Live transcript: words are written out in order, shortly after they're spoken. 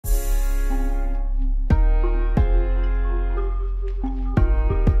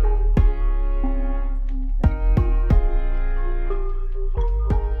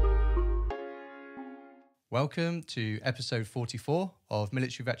Welcome to episode 44 of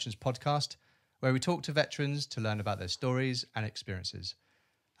Military Veterans Podcast, where we talk to veterans to learn about their stories and experiences.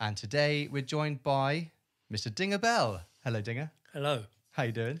 And today we're joined by Mr. Dinga Bell. Hello, Dinga. Hello. How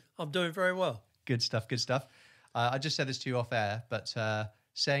you doing? I'm doing very well. Good stuff, good stuff. I just said this to you off air, but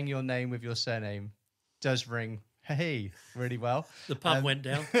saying your name with your surname does ring, hey, really well. The pun went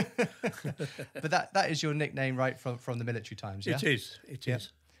down. But that is your nickname, right, from the military times, yeah? It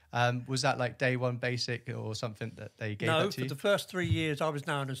is. Was that like day one basic or something that they gave No, that to for you? the first 3 years I was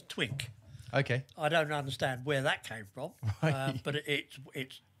known as Twink. Okay. I don't understand where that came from, Right. but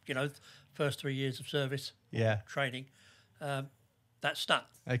it's first 3 years of service, Yeah. training, that stuck.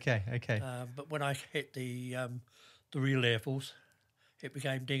 Okay. But when I hit the real Air Force, it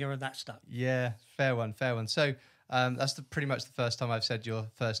became Dinga, and that stuck. Yeah, fair one. So that's pretty much the first time I've said your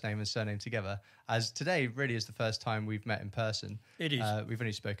first name and surname together, as today really is the first time we've met in person. It is. We've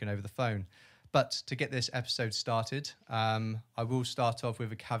only spoken over the phone. But to get this episode started, I will start off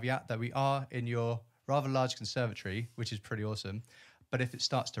with a caveat that we are in your rather large conservatory, which is pretty awesome. But if it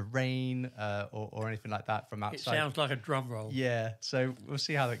starts to rain or anything like that from outside... It sounds like a drum roll. Yeah, so we'll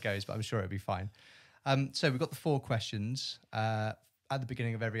see how that goes, but I'm sure it'll be fine. So we've got the 4 questions at the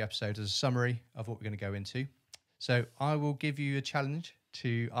beginning of every episode as a summary of what we're going to go into. So I will give you a challenge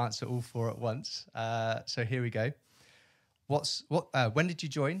to answer all 4 at once. So here we go. When did you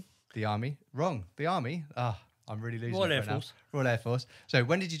join the Army? Wrong. The Army? I'm really losing Royal it Air right now. Force. Royal Air Force. So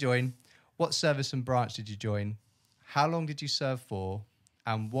when did you join? What service and branch did you join? How long did you serve for?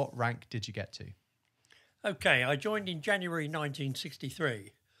 And what rank did you get to? Okay, I joined in January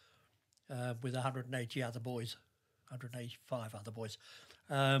 1963 with 180 other boys, 185 other boys.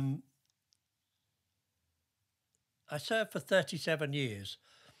 I served for 37 years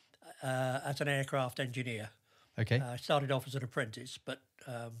as an aircraft engineer. Okay. I started off as an apprentice, but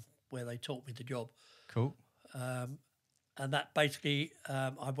where they taught me the job. Cool. And that basically,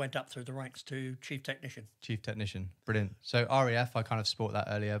 I went up through the ranks to Chief Technician. Chief Technician. Brilliant. So RAF, I kind of sport that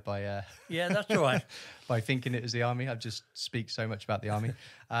earlier by... Yeah, that's all right. by thinking it was the Army. I just speak so much about the Army.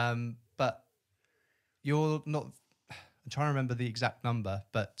 But you're not... I'm trying to remember the exact number,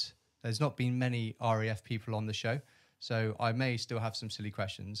 but there's not been many RAF people on the show. So I may still have some silly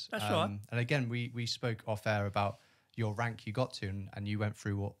questions. That's all right. And again, we spoke off air about your rank you got to, and you went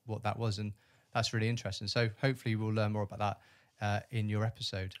through what that was. And that's really interesting. So hopefully we'll learn more about that in your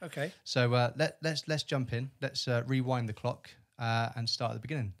episode. Okay. So let's jump in. Let's rewind the clock and start at the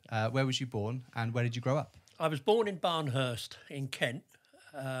beginning. Where was you born and where did you grow up? I was born in Barnhurst in Kent,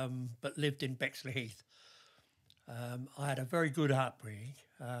 but lived in Bexley Heath. I had a very good upbringing.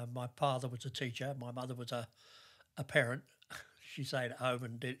 My father was a teacher. My mother was a parent. She stayed at home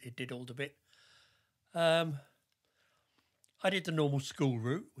and did all the bit. I did the normal school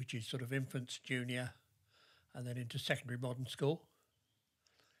route, which is sort of infants, junior, and then into secondary modern school,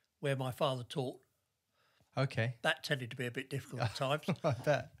 where my father taught. Okay. That tended to be a bit difficult at times. I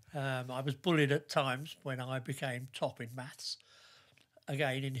bet. I was bullied at times when I became top in maths,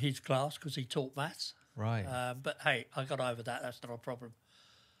 again in his class because he taught maths. Right. But hey, I got over that. That's not a problem.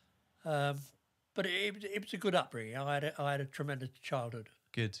 But it was a good upbringing. I had a tremendous childhood.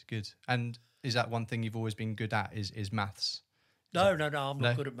 Good. And is that one thing you've always been good at is maths? No, I'm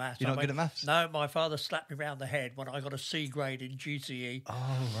not good at maths. You're not good at maths? No, my father slapped me round the head when I got a C grade in GCE.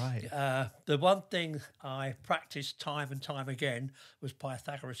 Oh, right. The one thing I practiced time and time again was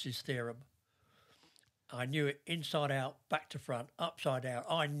Pythagoras' theorem. I knew it inside out, back to front, upside down.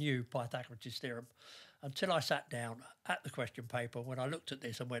 I knew Pythagoras' theorem until I sat down at the question paper when I looked at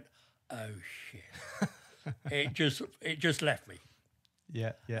this and went, oh, shit. It just left me.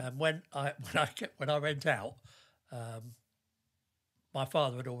 Yeah. And when I went out, my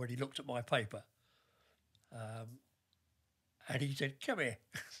father had already looked at my paper, and he said, "Come here."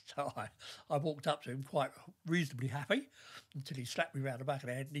 So I walked up to him quite reasonably happy until he slapped me round the back of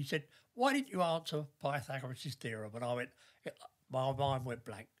the head, and he said, "Why didn't you answer Pythagoras' theorem?" And I went, my mind went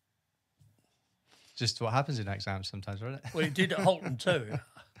blank. Just what happens in exams sometimes, right? Well, it did at Halton too.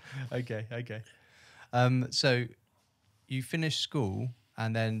 Okay. So you finished school.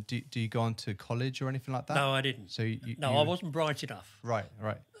 And then do you go on to college or anything like that? No, I didn't. So I wasn't bright enough. Right.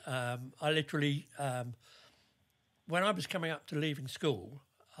 I literally, when I was coming up to leaving school,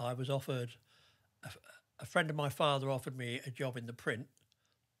 I was offered, a friend of my father offered me a job in the print,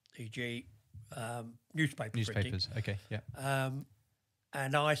 e.g. Newspapers. Printing. Okay, yeah.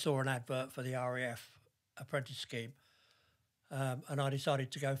 And I saw an advert for the RAF Apprenticeship Scheme, and I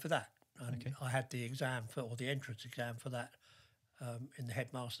decided to go for that. And Okay. I had the exam or the entrance exam for that. In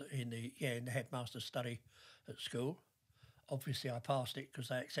the headmaster's study at school. Obviously, I passed it because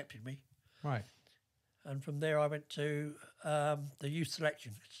they accepted me. Right. And from there I went to the Youth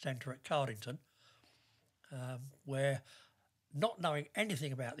Selection Centre at Cardington, where, not knowing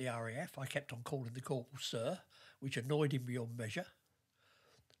anything about the RAF, I kept on calling the corporal sir, which annoyed him beyond measure.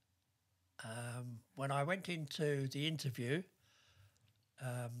 When I went into the interview,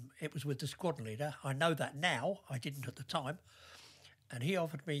 it was with the squadron leader. I know that now, I didn't at the time. And he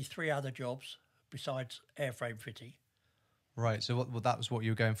offered me 3 other jobs besides airframe fitting. Right. So that was what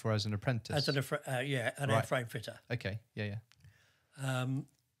you were going for as an apprentice? As an airframe fitter. Okay. Yeah, yeah.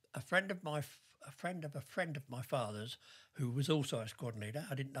 A friend of my father's, who was also a squadron leader,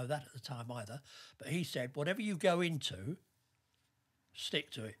 I didn't know that at the time either, but he said, whatever you go into,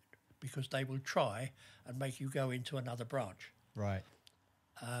 stick to it, because they will try and make you go into another branch. Right.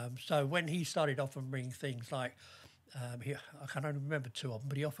 So when he started offering things like, I can only remember 2 of them,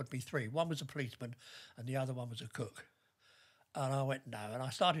 but he offered me 3. One was a policeman and the other one was a cook. And I went, no. And I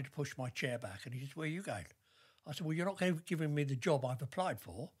started to push my chair back. And he said, where are you going? I said, well, you're not giving me the job I've applied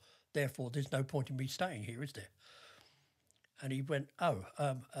for. Therefore, there's no point in me staying here, is there? And he went,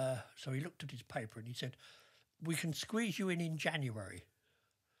 so he looked at his paper and he said, we can squeeze you in January.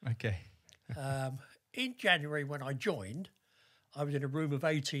 Okay. In January, when I joined, I was in a room of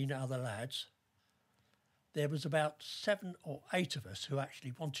 18 other lads. There was about 7 or 8 of us who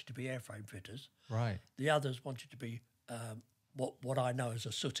actually wanted to be airframe fitters. Right. The others wanted to be what I know as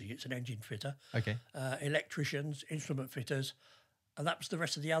a sooty. It's an engine fitter. Okay. Electricians, instrument fitters, and that was the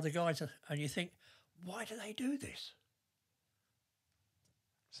rest of the other guys. And you think, why do they do this?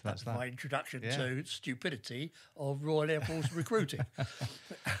 So that's my introduction to stupidity of Royal Air Force recruiting.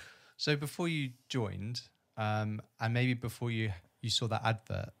 So before you joined, and maybe before you saw that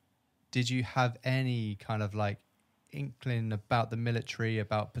advert, did you have any kind of like inkling about the military,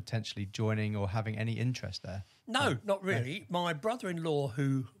 about potentially joining or having any interest there? No, not really. No. My brother-in-law,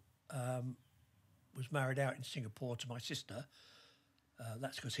 who was married out in Singapore to my sister,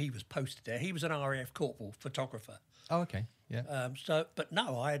 that's because he was posted there. He was an RAF corporal photographer. Oh, okay, yeah. But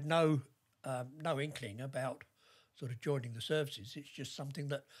no, I had no inkling about sort of joining the services. It's just something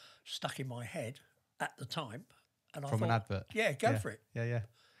that stuck in my head at the time. And From an advert? Yeah, go for it. Yeah, yeah.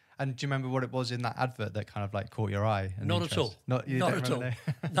 And do you remember what it was in that advert that kind of like caught your eye? Not at all. Not at all.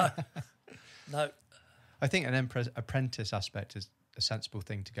 No. I think an apprentice aspect is a sensible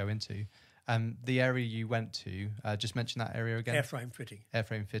thing to go into. The area you went to, just mention that area again. Airframe fitting.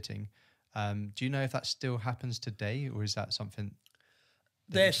 Airframe fitting. Do you know if that still happens today, or is that something?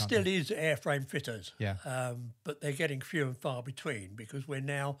 There still is airframe fitters. Yeah. But they're getting few and far between, because we're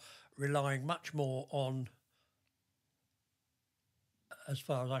now relying much more on, as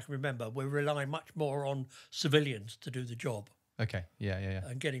far as I can remember, we're relying much more on civilians to do the job. Okay, yeah.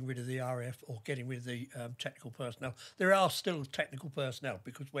 And getting rid of the RF or getting rid of the technical personnel. There are still technical personnel,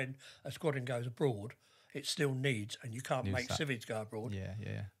 because when a squadron goes abroad, it still needs, and you can't make civvies go abroad.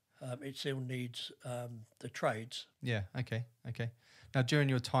 Yeah. It still needs the trades. Yeah, okay. Now, during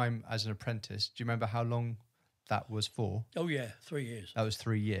your time as an apprentice, do you remember how long that was for? Oh, yeah, 3 years. That was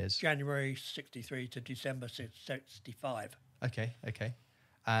 3 years. January 63 to December 65. Okay.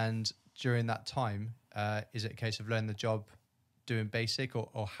 And during that time, is it a case of learning the job, doing basic,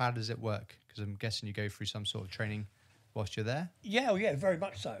 or how does it work? Because I'm guessing you go through some sort of training whilst you're there? Yeah, very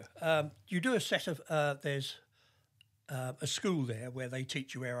much so. You do a set of, there's a school there where they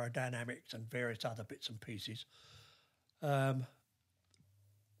teach you aerodynamics and various other bits and pieces.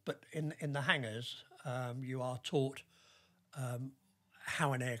 But in the hangars, you are taught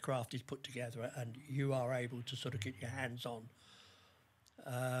how an aircraft is put together, and you are able to sort of get your hands on.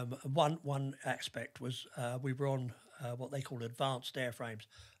 One aspect was we were on what they call advanced airframes,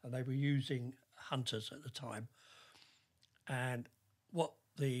 and they were using Hunters at the time. And what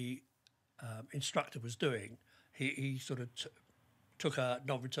the instructor was doing, he sort of took a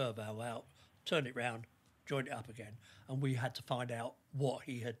non-return valve out, turned it round, joined it up again, and we had to find out what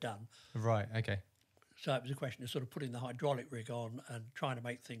he had done. Right, okay. So it was a question of sort of putting the hydraulic rig on and trying to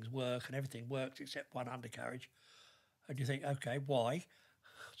make things work, and everything works except one undercarriage. And you think, okay, why?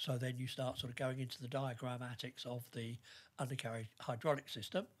 So then you start sort of going into the diagrammatics of the undercarriage hydraulic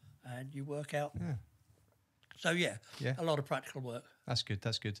system, and you work out. Yeah. So, yeah, a lot of practical work. That's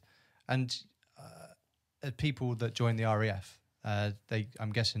good. And people that join the RAF,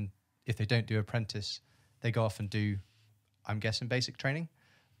 I'm guessing if they don't do apprentice, they go off and do, I'm guessing, basic training?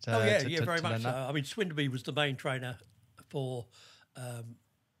 Very much so. I mean, Swinderby was the main trainer for, how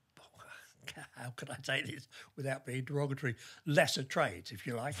can I say this without being derogatory, lesser trades, if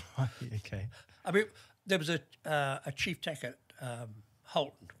you like. Okay. I mean, there was a Chf Tech at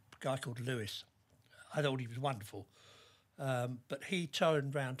Holton, a guy called Lewis. I thought he was wonderful. But he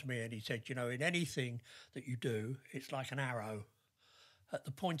turned round to me and he said, you know, in anything that you do, it's like an arrow. At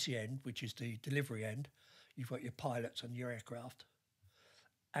the pointy end, which is the delivery end, you've got your pilots and your aircraft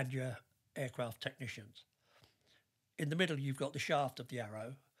and your aircraft technicians. In the middle, you've got the shaft of the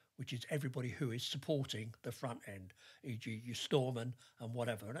arrow, which is everybody who is supporting the front end, e.g. your storeman and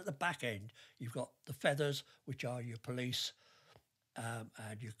whatever. And at the back end, you've got the feathers, which are your police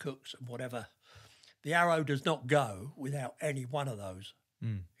and your cooks and whatever. The arrow does not go without any one of those.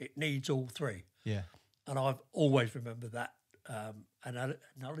 It needs all three. Yeah. And I've always remembered that.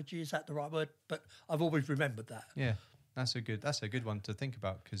 Analogy, is that the right word? But I've always remembered that. Yeah, that's a good one to think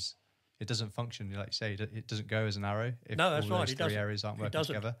about, because it doesn't function, like you say, it doesn't go as an arrow if no, that's all right. those three areas aren't working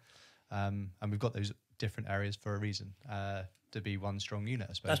together. And we've got those different areas for a reason, to be one strong unit,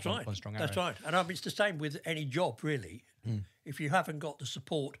 I suppose. That's right. One strong arrow. That's right. And I mean, it's the same with any job, really. If you haven't got the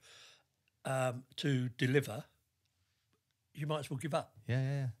support to deliver, you might as well give up.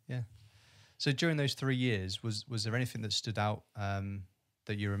 Yeah. So during those 3 years, was there anything that stood out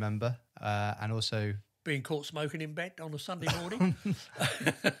that you remember? And also being caught smoking in bed on a Sunday morning.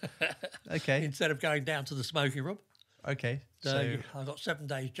 Okay. Instead of going down to the smoking room. Okay. So I got 7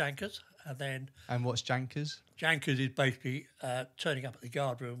 days Jankers, and then. And what's Jankers? Jankers is basically turning up at the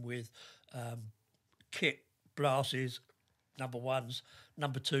guard room with kit, glasses, number ones,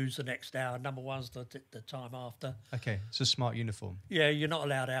 number twos the next hour, number ones the time after. Okay, so smart uniform. Yeah, you're not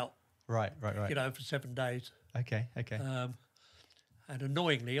allowed out. Right. You know, for 7 days. Okay. And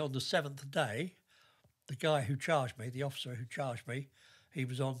annoyingly, on the 7th day, the guy who charged me, the officer who charged me, he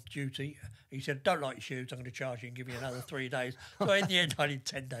was on duty. He said, "Don't like your shoes, I'm going to charge you and give you another 3 days." So in the end, I did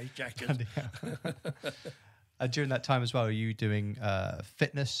 10 days Jankers. During that time as well, are you doing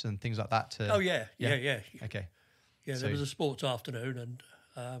fitness and things like that? Oh, yeah. Okay. Yeah, there was a sports afternoon, and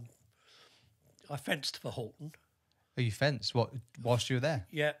I fenced for Halton. Oh, you fenced? What, whilst you were there?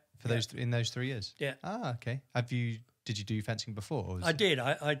 Yeah. In those 3 years? Yeah. Ah, okay. Did you do fencing before? Or I did.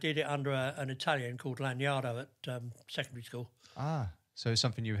 I did it under an Italian called Laniardo at secondary school. Ah, so it's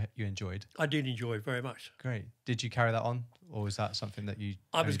something you enjoyed? I did enjoy it very much. Great. Did you carry that on, or was that something that you?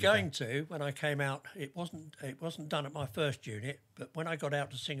 I was going to when I came out. It wasn't done at my first unit, but when I got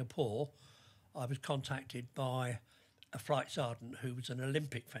out to Singapore, I was contacted by a flight sergeant who was an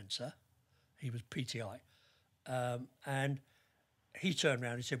Olympic fencer. He was PTI, and he turned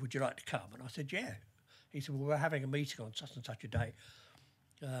around and said, "Would you like to come?" And I said, "Yeah." He said, "Well, we're having a meeting on such and such a day.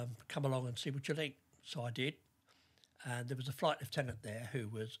 Come along and see what you think." So I did. And there was a flight lieutenant there who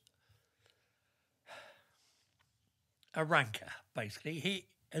was a ranker, basically. He,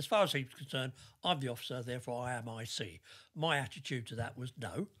 as far as he was concerned, I'm the officer, therefore I am IC. My attitude to that was,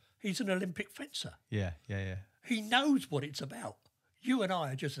 no, he's an Olympic fencer. Yeah. He knows what it's about. You and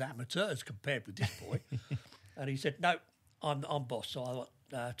I are just amateurs compared with this boy. And he said, "No, I'm boss, so I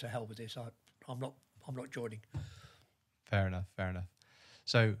want to hell with this. I'm not joining." Fair enough.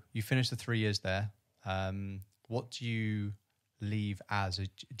 So you finished the 3 years there. What do you leave as?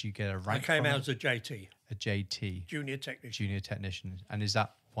 Do you get a rank? I came out as a JT. A JT. Junior technician. And is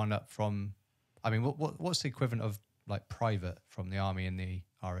that one up from? I mean, what's the equivalent of like private from the army and the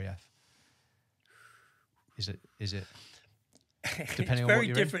RAF? Is it? Depending on what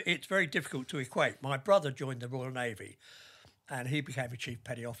you're in? It's very difficult to equate. My brother joined the Royal Navy, and he became a chief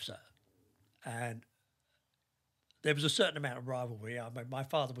petty officer, and there was a certain amount of rivalry. I mean, my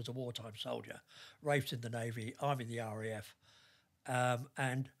father was a wartime soldier. Rafe's in the Navy, I'm in the RAF.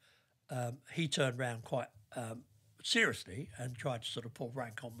 And he turned around quite seriously and tried to sort of pull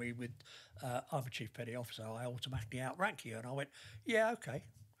rank on me with, "I'm a chief petty officer, I automatically outrank you." And I went, "Yeah, okay.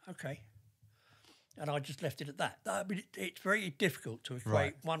 And I just left it at that. I mean, it's very difficult to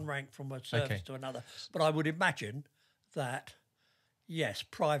equate one rank from a service to another. But I would imagine that, yes,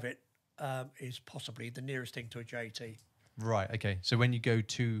 private is possibly the nearest thing to a JT. Right, okay. So when you go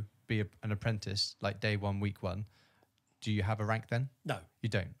to be an apprentice, like day one, week one, do you have a rank then? No. You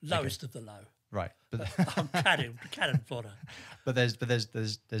don't? Lowest of the low. Right. But I'm cannon fodder. But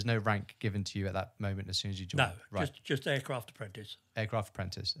there's no rank given to you at that moment as soon as you join? No, right. just aircraft apprentice. Aircraft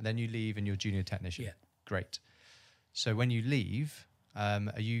apprentice. And then you leave and you're junior technician? Yeah. Great. So when you leave,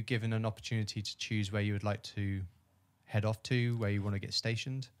 are you given an opportunity to choose where you would like to head off to, where you want to get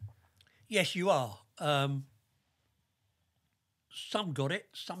stationed? Yes, you are. Some got it,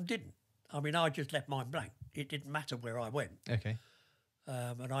 some didn't. I mean, I just left mine blank. It didn't matter where I went. Okay.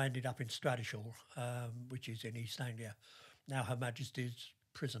 And I ended up in Stradishall, which is in East Anglia. Now Her Majesty's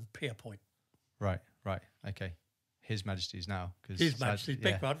Prison Pier Point. Right. Okay. His Majesty's now. His Majesty's,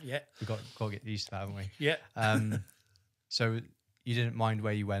 big one, yeah. We've got to get used to that, haven't we? Yeah. So you didn't mind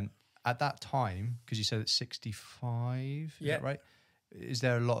where you went. at that time, because you said it's 65, is Yeah. that right? Is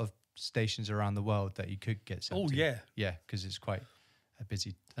there a lot of stations around the world that you could get sent Oh, to? yeah. Yeah, because it's quite a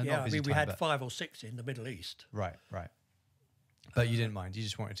busy, Yeah, not I busy mean, we time, had but- 5 or 6 in the Middle East. Right. But you didn't mind. You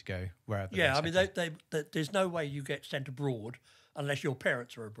just wanted to go wherever. Yeah, I they mean, sent you. there's no way you get sent abroad unless your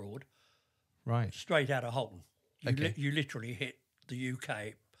parents are abroad, Right. straight out of Holton. Okay. You literally hit the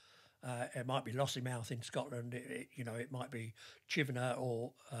UK. It might be Lossiemouth in Scotland. It might be Chivenor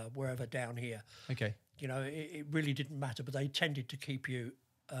or wherever down here. Okay. It really didn't matter, but they tended to keep you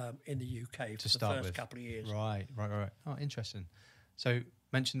in the UK for the start first with. couple of years. Right. Oh, interesting. So,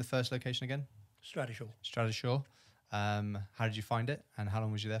 mention the first location again. Stradishall. Stradishall. How did you find it, and how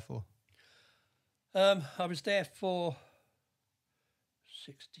long was you there for? I was there for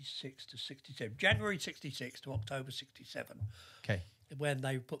 66 to 67, January 66 to October 67, Okay. when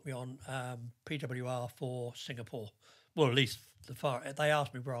they put me on PWR for Singapore. Well, at least they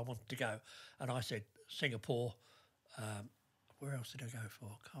asked me where I wanted to go, and I said Singapore. Where else did I go for?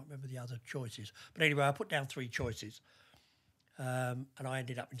 I can't remember the other choices. But anyway, I put down 3 choices, and I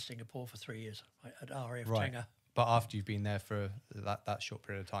ended up in Singapore for 3 years at RAF Right. Tengah. But after you've been there for that short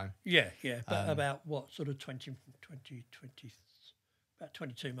period of time. Yeah. But about what, sort of 20, about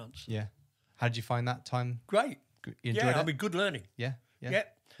 22 months. Yeah. How did you find that time? Great. You enjoyed it? I mean, good learning. Yeah. Yeah.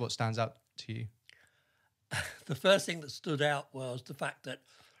 What stands out to you? The first thing that stood out was the fact that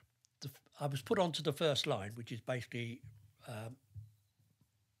I was put onto the first line, which is basically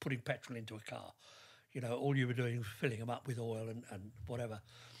putting petrol into a car. All you were doing was filling them up with oil and whatever.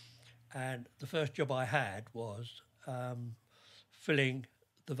 And the first job I had was filling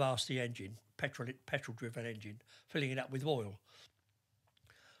the Varsity engine, petrol-driven engine, filling it up with oil.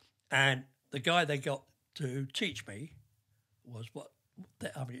 And the guy they got to teach me was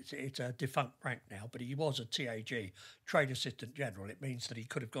it's a defunct rank now, but he was a TAG, Trade Assistant General. It means that he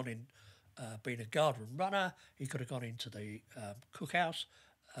could have gone in, been a guardroom runner, he could have gone into the cookhouse,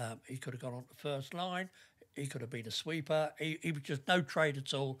 he could have gone on the first line, he could have been a sweeper. He was just no trade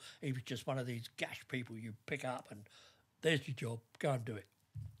at all. He was just one of these gash people you pick up and there's your job, go and do it.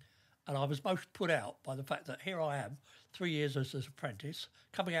 And I was most put out by the fact that here I am, 3 years as an apprentice,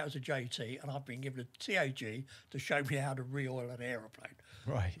 coming out as a JT, and I've been given a TAG to show me how to re-oil an aeroplane.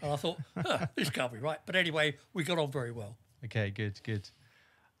 Right. And I thought, this can't be right. But anyway, we got on very well. Okay, good.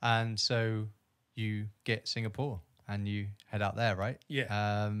 And so you get Singapore and you head out there, right?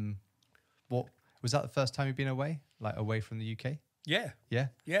 Yeah. What was that the first time you've been away, like away from the UK? Yeah. Yeah.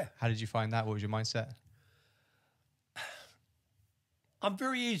 Yeah. How did you find that? What was your mindset? I'm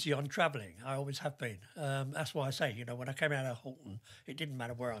very easy on travelling. I always have been. That's why I say, when I came out of Halton, it didn't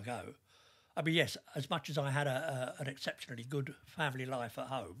matter where I go. I mean, yes, as much as I had an exceptionally good family life at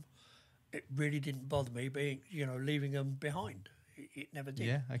home, it really didn't bother me leaving them behind. It never did.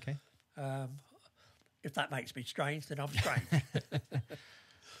 Yeah, okay. If that makes me strange, then I'm strange.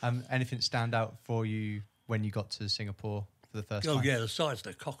 Anything stand out for you when you got to Singapore for the first time? Oh, yeah, the size of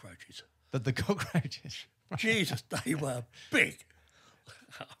the cockroaches. The cockroaches. Jesus, they were big.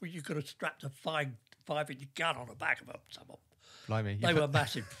 You could have strapped a 5-inch gun on the back of them. Some of them. Blimey. They were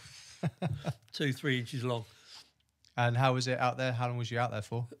massive. 2-3 inches long. And how was it out there? How long was you out there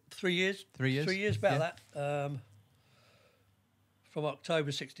for? 3 years. 3 years? 3 years, about that. From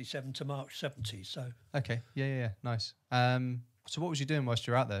October 67 to March 70. So Okay. Yeah. Nice. So what was you doing whilst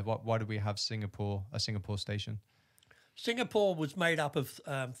you were out there? Why did we have a Singapore station? Singapore was made up of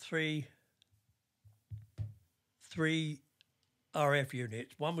three RAF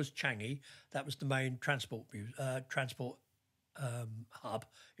units. One was Changi. That was the main transport hub,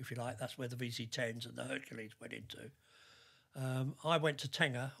 if you like. That's where the VC-10s and the Hercules went into. I went to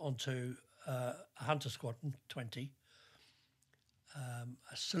Tengah onto a Hunter Squadron 20.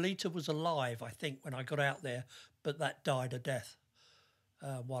 Salita was alive, I think, when I got out there, but that died a death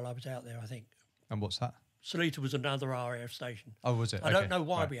while I was out there, I think. And what's that? Salita was another RAF station. Oh, was it? I don't Okay. know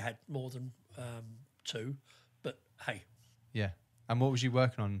why Right. we had more than 2, but hey. Yeah. And what was you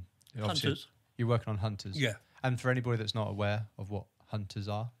working on? Obviously, Hunters. You're working on Hunters. Yeah. And for anybody that's not aware of what Hunters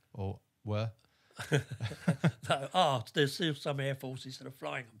are or were, There's still some air forces that are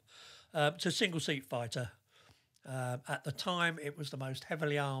flying them. It's a single-seat fighter. At the time, it was the most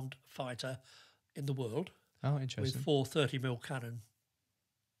heavily armed fighter in the world, oh, with interesting. 4 30mm cannon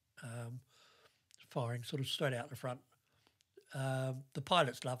firing sort of straight out the front. The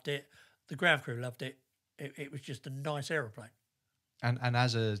pilots loved it. The ground crew loved it. It was just a nice aeroplane. And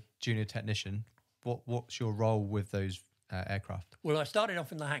as a junior technician, what's your role with those aircraft? Well, I started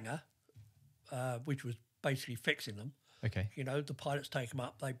off in the hangar, which was basically fixing them. Okay. The pilots take them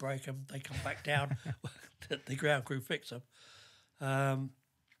up, they break them, they come back down, the ground crew fix them.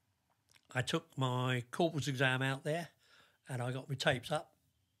 I took my corporal's exam out there, and I got my tapes up.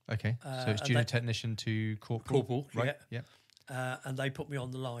 Okay, so it's junior technician to corporal. Corporal, right? Yeah. And they put me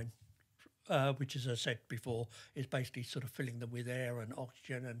on the line, which, as I said before, is basically sort of filling them with air and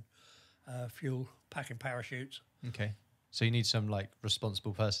oxygen and fuel, packing parachutes. Okay. So you need some like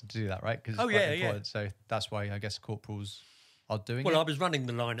responsible person to do that, right? Because yeah. So that's why I guess corporals are doing it. Well, I was running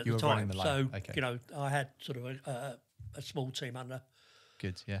the line at the time, running the line. so Okay. you know I had sort of a small team under.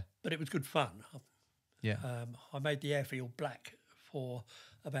 Good, yeah. But it was good fun. Yeah. I made the airfield black for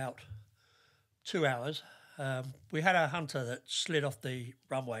about 2 hours. We had a hunter that slid off the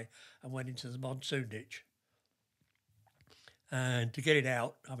runway and went into the monsoon ditch. And to get it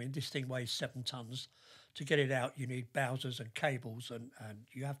out, I mean, this thing weighs 7 tons. To get it out, you need bowsers and cables, and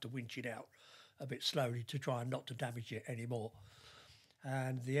you have to winch it out a bit slowly to try and not to damage it anymore.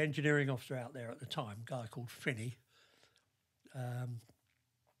 And the engineering officer out there at the time, a guy called Finney,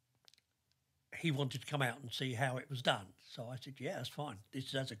 he wanted to come out and see how it was done. So I said, yeah, that's fine. This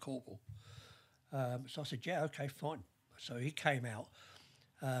is as a corporal. So I said, yeah, okay, fine. So he came out.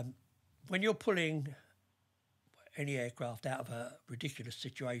 When you're pulling any aircraft out of a ridiculous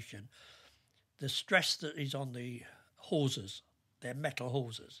situation, the stress that is on the hawsers, their metal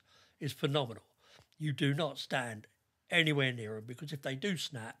hawsers, is phenomenal. You do not stand anywhere near them, because if they do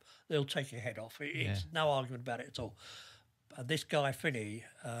snap, they'll take your head off. It's no argument about it at all. And this guy, Finney,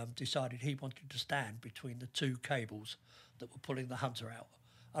 decided he wanted to stand between the 2 cables that were pulling the hunter out.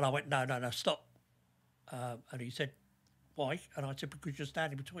 And I went, no, stop. And he said, why? And I said, because you're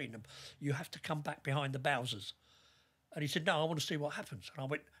standing between them. You have to come back behind the bowsers. And he said, no, I want to see what happens. And I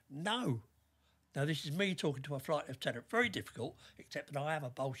went, no. Now, this is me talking to a flight lieutenant. Very difficult, except that I am a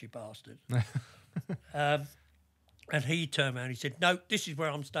bolshy bastard. And he turned around and he said, no, this is where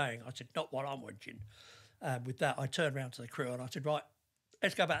I'm staying. I said, not while I'm winching. With that, I turned around to the crew and I said, right,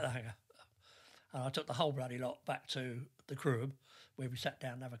 let's go back to the hangar. And I took the whole bloody lot back to the crew room, where we sat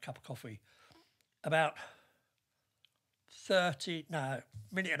down and have a cup of coffee. About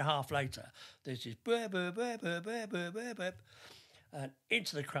minute and a half later, there's this burp, burp, burp, burp, burp, burp, burp, burp, and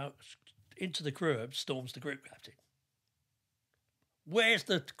into the crew room storms the group captain. Where's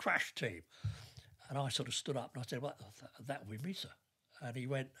the crash team? And I sort of stood up and I said, well, that will be me, sir. And he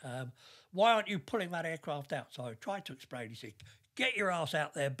went, why aren't you pulling that aircraft out? So I tried to explain. He said, get your ass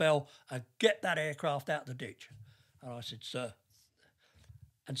out there, Bell, and get that aircraft out of the ditch. And I said, sir,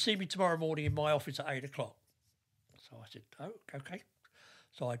 and see me tomorrow morning in my office at 8 o'clock. So I said, oh, okay.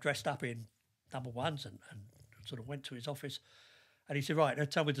 So I dressed up in number ones and sort of went to his office. And he said, right, now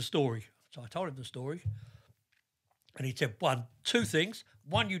tell me the story. So I told him the story. And he said, 2 things.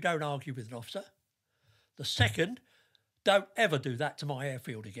 1, you don't argue with an officer. The second, don't ever do that to my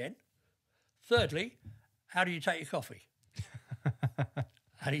airfield again. Thirdly, how do you take your coffee?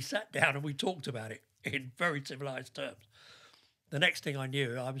 And he sat down and we talked about it in very civilised terms. The next thing I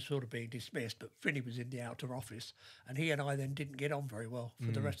knew, I was sort of being dismissed, but Finney was in the outer office, and he and I then didn't get on very well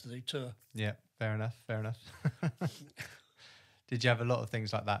for the rest of the tour. Yeah, fair enough. Did you have a lot of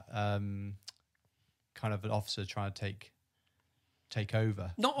things like that, kind of an officer trying to take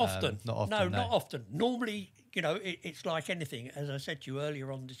over? Not often. Not often. No, not often. Normally, you know, it's like anything. As I said to you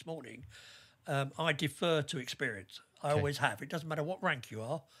earlier on this morning, I defer to experience. I always have. It doesn't matter what rank you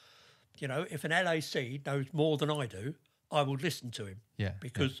are. You know, if an LAC knows more than I do, I will listen to him. Yeah.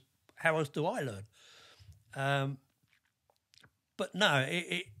 Because how else do I learn? But no,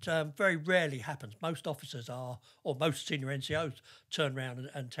 it very rarely happens. Most officers are, or most senior NCOs turn around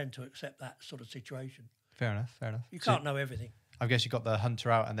and tend to accept that sort of situation. Fair enough. You can't know everything. I guess you got the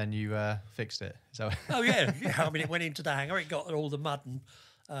hunter out and then you fixed it. So. Oh, yeah. I mean, it went into the hangar. It got all the mud and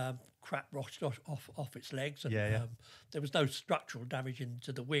crap washed off its legs. And, there was no structural damage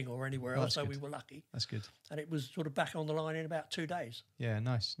into the wing or anywhere else, so we were lucky. That's good. And it was sort of back on the line in about 2 days. Yeah,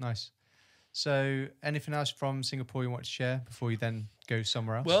 nice. So anything else from Singapore you want to share before you then go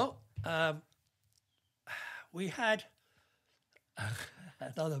somewhere else? Well, we had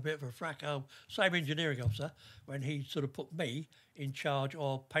another bit of a fracas. Same engineering officer, when he sort of put me in charge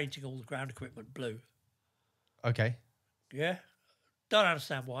of painting all the ground equipment blue. Okay. Yeah. Don't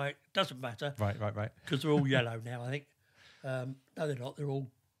understand why. It doesn't matter. Right. Because they're all yellow now, I think. No, they're not. They're all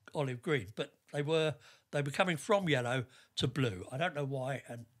olive green. But they were coming from yellow to blue. I don't know why,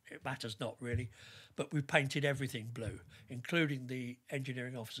 and it matters not really. But we painted everything blue, including the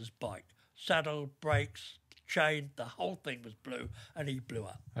engineering officer's bike. Saddle, brakes, chain, the whole thing was blue, and he blew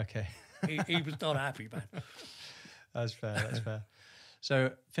up. Okay. he was not happy, man. That's fair.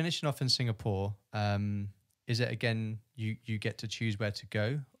 So finishing off in Singapore, is it again you get to choose where to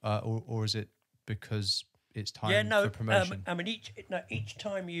go, or is it because it's time Yeah, no. for promotion? I mean, each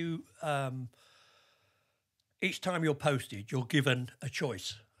time you're posted, you're given a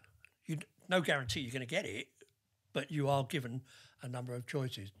choice. No guarantee you're going to get it, but you are given a number of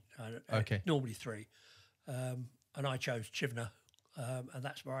choices. Okay. Normally 3, and I chose Chivenor, and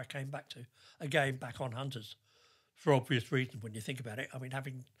that's where I came back to. Again, back on hunters, for obvious reasons when you think about it. I mean,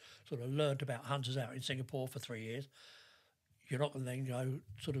 having sort of learned about hunters out in Singapore for 3 years, you're not going to then go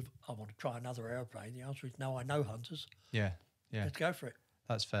sort of, I want to try another aeroplane. The answer is no, I know hunters. Yeah. Let's go for it.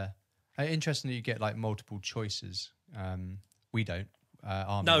 That's fair. Interesting that you get like multiple choices. We don't.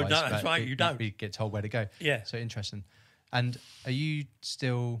 No, that's right. You don't. We get told where to go. Yeah. So interesting. And are you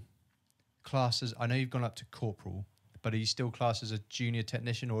still classed as? I know you've gone up to corporal, but are you still classed as a junior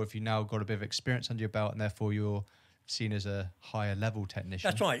technician, or have you now got a bit of experience under your belt and therefore you're seen as a higher level technician?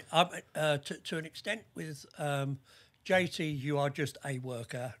 That's right. To an extent, with JT, you are just a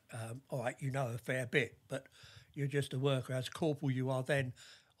worker. All right, you know a fair bit, but you're just a worker. As corporal, you are then,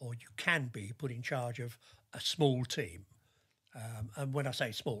 or you can be, put in charge of a small team. And when I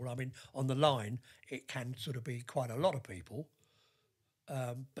say small, I mean on the line, it can sort of be quite a lot of people.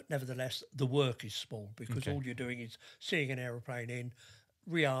 But nevertheless, the work is small because all you're doing is seeing an aeroplane in,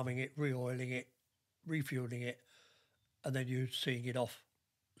 rearming it, re-oiling it, refueling it, and then you're seeing it off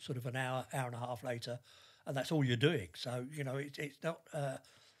sort of an hour and a half later, and that's all you're doing. So, you know, it's not,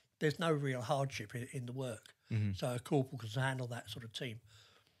 there's no real hardship in the work. Mm-hmm. So a corporal can handle that sort of team.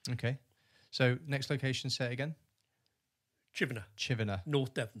 Okay. So next location, say it again. Chivenor.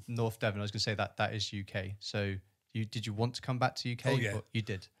 North Devon. I was going to say that is UK. So did you want to come back to UK? Oh, yeah. Or you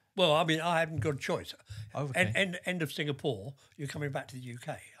did? Well, I mean, I hadn't got a choice. Oh, okay. End of Singapore, you're coming back to the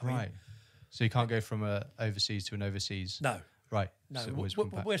UK. I mean, so you can't go from overseas to an overseas? No. Right. No, So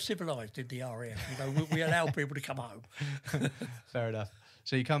we're civilised in the RAF. You know, we allow people to come home. Fair enough.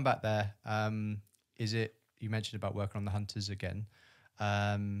 So you come back there. Is it, you mentioned about working on the hunters again.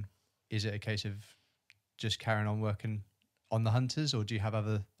 Is it a case of just carrying on working on the hunters, or do you have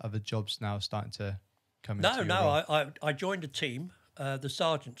other jobs now starting to come into your role? I joined a team. The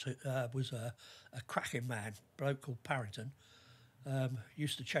sergeant was a cracking man, bloke called Parrington.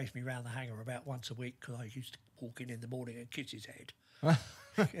 Used to chase me around the hangar about once a week because I used to walk in the morning and kiss his head.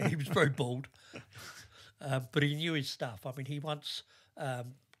 He was very bald, but he knew his stuff. I mean, he once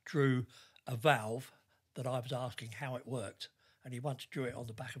drew a valve that I was asking how it worked, and he once drew it on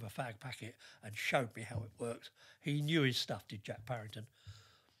the back of a fag packet and showed me how it worked. He knew his stuff, did Jack Parrington.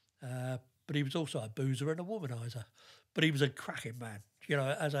 But he was also a boozer and a womaniser. But he was a cracking man, you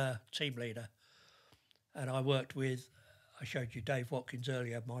know, as a team leader. And I worked with, I showed you Dave Watkins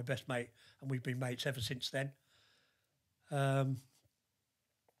earlier, my best mate, and we've been mates ever since then.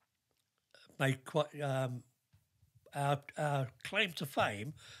 Made quite... Our claim to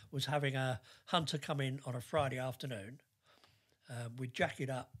fame was having a hunter come in on a Friday afternoon. We'd jack it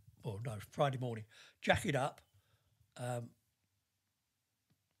up, Friday morning, jack it up,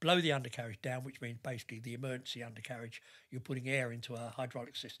 blow the undercarriage down, which means basically the emergency undercarriage, you're putting air into a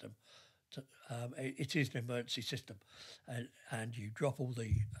hydraulic system. It is an emergency system, and you drop all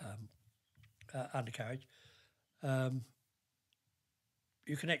the undercarriage. You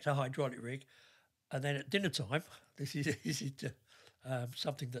connect a hydraulic rig, and then at dinner time, this is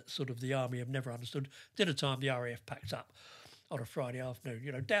something that sort of the Army have never understood. Dinner time, the RAF packs up on a Friday afternoon,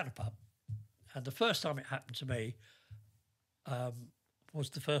 you know, down a pub. And the first time it happened to me was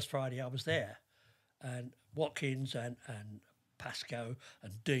the first Friday I was there. And Watkins and Pascoe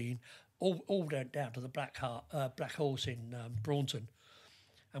and Dean all went down to the Black Horse in Braunton.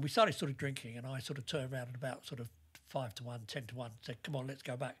 And we started sort of drinking, and I sort of turned around at about sort of 5 to 1, 10 to 1, said, come on, let's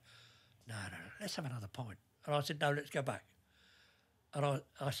go back. No, let's have another pint. And I said, no, let's go back. And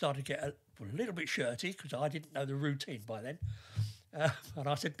I started to get a little bit shirty because I didn't know the routine by then. And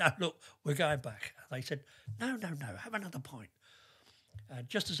I said, no, look, we're going back. And they said, no, have another pint. And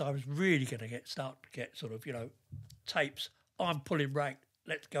just as I was really going to start to get sort of, you know, tapes, I'm pulling rank,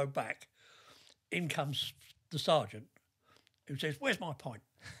 let's go back. In comes the sergeant who says, where's my pint?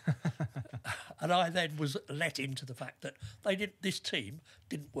 And I then was let into the fact that this team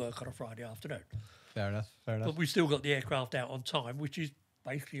didn't work on a Friday afternoon. Fair enough. But we still got the aircraft out on time, which is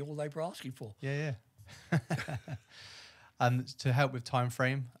basically all they were asking for. Yeah. And to help with time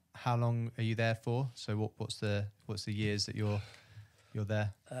frame, how long are you there for? So what's the years that you're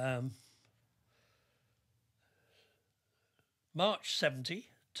there? March 70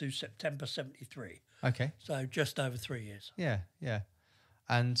 to September 73. Okay. So just over 3 years. Yeah.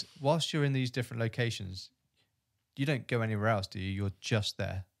 And whilst you're in these different locations, you don't go anywhere else, do you? You're just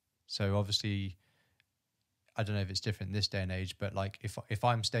there. So obviously, I don't know if it's different this day and age, but like if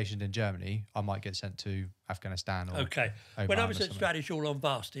I'm stationed in Germany, I might get sent to Afghanistan or Okay. Oman When I was or at something. Stradishall on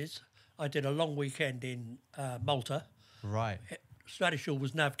Vasties, I did a long weekend in Malta. Right. Stradishall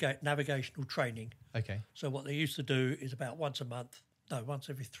was navigational training. Okay. So what they used to do is about once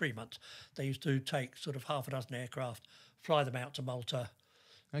every 3 months, they used to take sort of half a dozen aircraft, fly them out to Malta,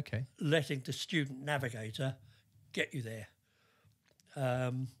 Okay. letting the student navigator get you there.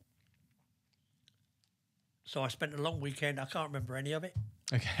 So I spent a long weekend. I can't remember any of it.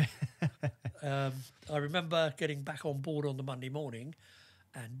 Okay. I remember getting back on board on the Monday morning,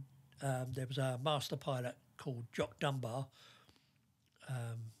 and there was a master pilot called Jock Dunbar.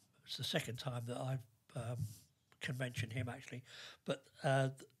 It's the second time that I can mention him, actually. But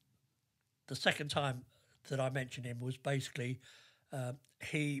the second time that I mentioned him was basically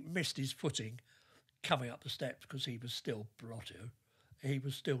he missed his footing coming up the steps because he was still blotto. He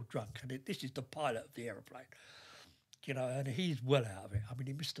was still drunk. And this is the pilot of the aeroplane. You know, and he's well out of it. I mean,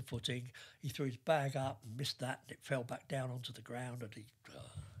 he missed the footing. He threw his bag up and missed that, and it fell back down onto the ground, and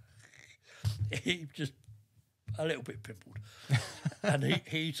he just a little bit pimpled. And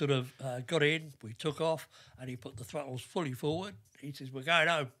he sort of got in, we took off, and he put the throttles fully forward. He says, "We're going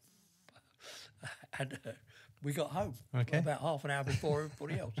home." And we got home about half an hour before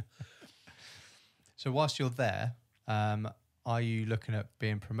everybody else. So whilst you're there, are you looking at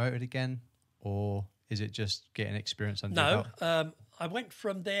being promoted again, or is it just getting experience under your belt? I went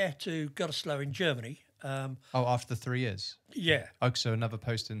from there to Gütersloh in Germany. After the 3 years? Yeah. Oh, so another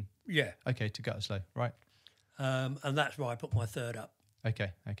posting. Yeah. Okay, to Gütersloh, right. And that's where I put my third up.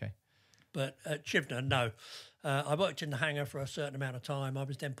 Okay. But at Chivenor, no. I worked in the hangar for a certain amount of time. I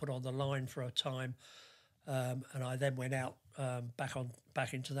was then put on the line for a time, and I then went out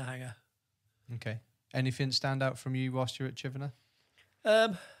back into the hangar. Okay. Anything stand out from you whilst you're at Chivenor?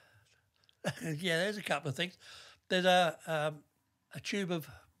 Yeah, there's a couple of things. There's a tube of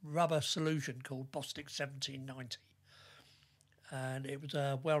rubber solution called Bostik 1790. And it was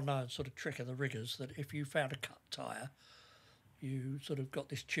a well-known sort of trick of the riggers that if you found a cut tyre, you sort of got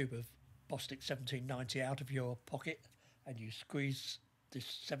this tube of Bostik 1790 out of your pocket and you squeeze this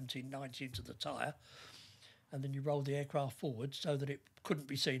 1790 into the tyre, and then you roll the aircraft forward so that it couldn't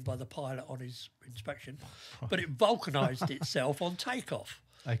be seen by the pilot on his inspection, but it vulcanised itself on takeoff.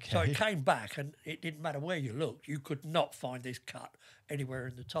 Okay. So it came back, and it didn't matter where you looked, you could not find this cut anywhere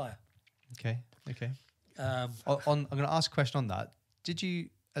in the tyre. Okay. I'm going to ask a question on that. Did you,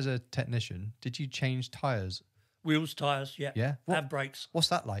 as a technician, change tyres? Wheels, tyres, yeah. Yeah? And brakes. What's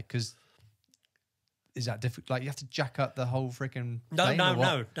that like? Because is that difficult? Like, you have to jack up the whole freaking plane?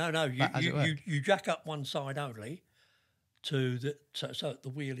 No. You jack up one side only so that the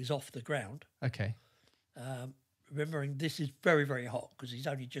wheel is off the ground. Okay. Remembering this is very, very hot because he's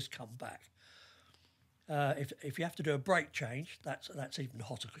only just come back. If you have to do a brake change, that's even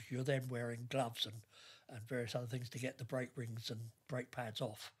hotter because you're then wearing gloves and various other things to get the brake rings and brake pads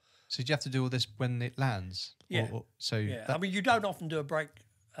off. So do you have to do all this when it lands? Yeah. I mean, you don't often do a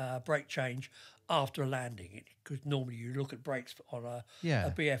brake change after a landing because normally you look at brakes on a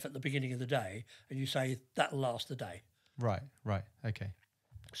BF at the beginning of the day and you say that'll last the day. Right. Okay.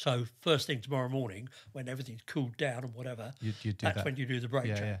 So first thing tomorrow morning, when everything's cooled down and whatever, you do that's that. when you do the brake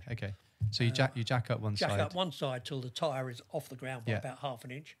change. Yeah. Okay. So you jack up one side. Jack up one side till the tyre is off the ground by about half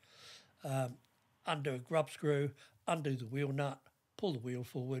an inch. Undo a grub screw, undo the wheel nut, pull the wheel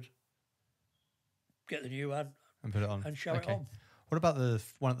forward, get the new one, and put it on, and show it on. What about the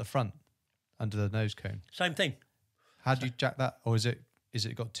one at the front, under the nose cone? Same thing. How do you jack that, or is it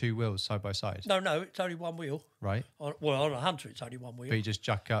got two wheels side by side? No, it's only one wheel. Right. On a Hunter, it's only one wheel. But you just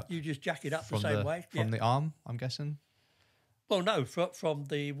jack up. You just jack it up the same way from the arm, I'm guessing. Well, no, from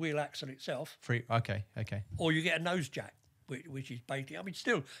the wheel axle itself. Okay. Or you get a nose jack, which is basically, I mean,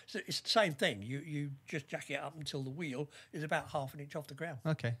 still, it's the same thing. You just jack it up until the wheel is about half an inch off the ground.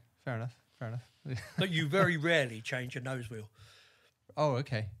 Okay, fair enough. But you very rarely change a nose wheel. Oh,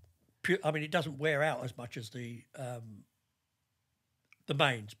 okay. I mean, it doesn't wear out as much as the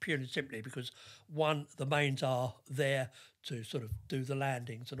mains, purely and simply because, one, the mains are there to sort of do the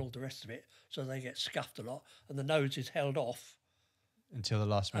landings and all the rest of it, so they get scuffed a lot, and the nose is held off until the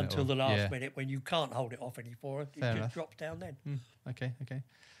last minute. Minute when you can't hold it off anymore. It just drops down then. Okay.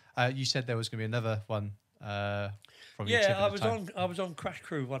 You said there was going to be another one from I was on crash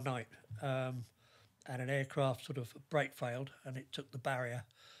crew one night, and an aircraft sort of brake failed, and it took the barrier,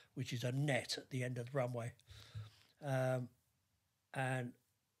 which is a net at the end of the runway, and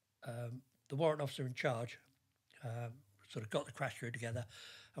the warrant officer in charge sort of got the crash crew together,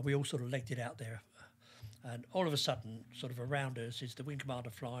 and we all sort of legged it out there. And all of a sudden, sort of around us is the wing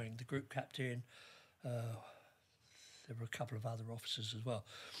commander flying, the group captain, there were a couple of other officers as well.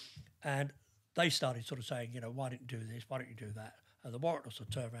 And they started sort of saying, you know, why didn't you do this? Why don't you do that? And the warrant officer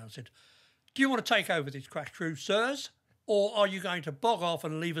turned around and said, do you want to take over this crash crew, sirs? Or are you going to bog off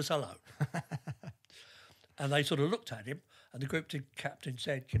and leave us alone? And they sort of looked at him, and the group captain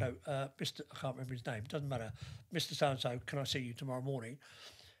said, you know, Mr. I can't remember his name, doesn't matter, Mr. So-and-so, can I see you tomorrow morning?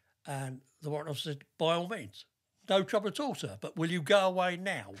 And the warrant officer said, by all means, no trouble at all, sir, but will you go away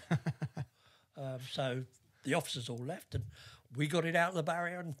now? So the officers all left, and we got it out of the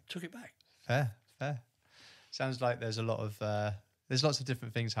barrier and took it back. Fair. Sounds like there's a lot of there's lots of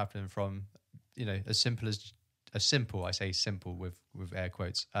different things happening from, you know, as simple I say simple with air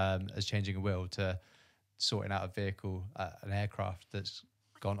quotes, as changing a wheel to sorting out a vehicle, an aircraft that's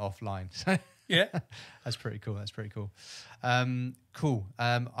gone offline. Yeah, that's pretty cool. Cool.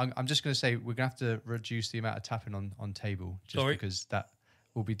 I'm just going to say we're going to have to reduce the amount of tapping on table, just because that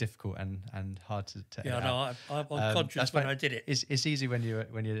will be difficult and hard to yeah, edit no, out. I'm conscious when I did it. It's easy when you're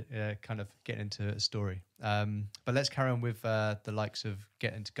kind of getting into a story. But let's carry on with the likes of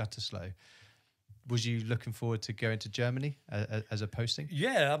getting to Gütersloh. Was you looking forward to going to Germany as a posting?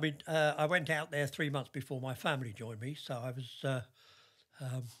 Yeah, I mean, I went out there 3 months before my family joined me, so I was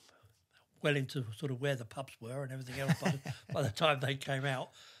well into sort of where the pubs were and everything else by the time they came out.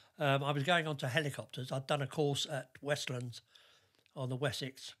 I was going on to helicopters. I'd done a course at Westlands on the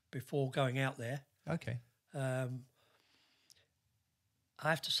Wessex before going out there. Okay. I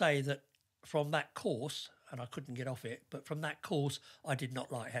have to say that from that course, and I couldn't get off it, but from that course, I did not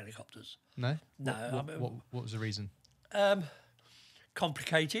like helicopters. No? No. What was the reason?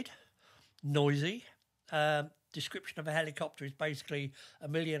 Complicated, noisy. Description of a helicopter is basically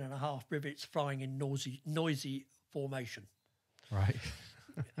 1.5 million rivets flying in noisy formation. Right.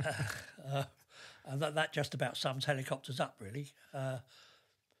 And that just about sums helicopters up, really. But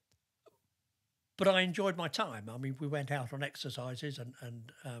I enjoyed my time. I mean, we went out on exercises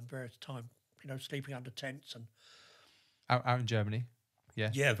and various time, you know, sleeping under tents and out in Germany. Yeah.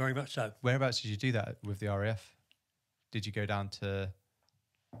 Yeah, very much so. Whereabouts did you do that with the RAF? Did you go down to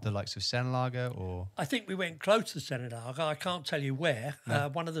the likes of Sennelager or? I think we went close to Sennelager. I can't tell you where. No.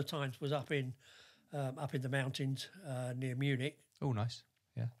 One of the times was up in the mountains near Munich. Oh, nice.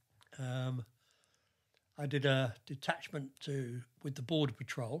 Yeah. I did a detachment with the border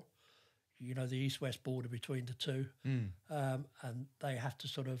patrol. You know, the east-west border between the two. And they have to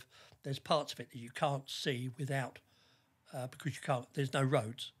sort of, there's parts of it that you can't see without, because there's no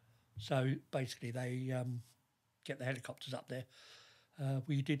roads. So basically they get the helicopters up there.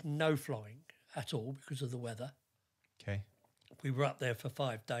 We did no flying at all because of the weather. Okay. We were up there for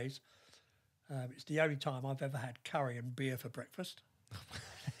 5 days. It's the only time I've ever had curry and beer for breakfast.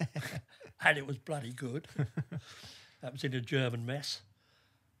 And it was bloody good. That was in a German mess.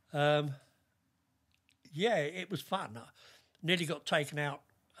 Yeah, it was fun. I nearly got taken out,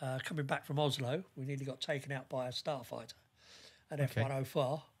 coming back from Oslo. We nearly got taken out by a starfighter, an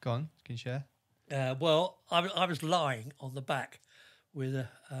F-104. Go on, can you share? Well, I was lying on the back with a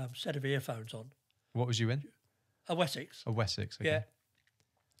set of earphones on. What was you in? A Wessex. A Wessex, okay.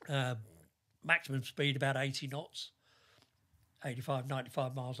 Yeah. Maximum speed about 80 knots, 85,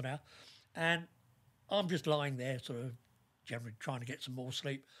 95 miles an hour. And I'm just lying there sort of generally trying to get some more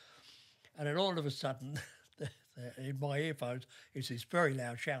sleep. And then all of a sudden, in my earphones, is this very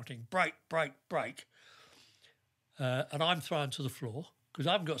loud shouting, brake, brake, brake. And I'm thrown to the floor because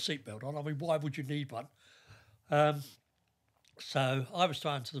I haven't got a seatbelt on. I mean, why would you need one? So I was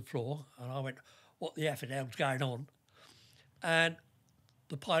thrown to the floor and I went, what the effing hell's going on? And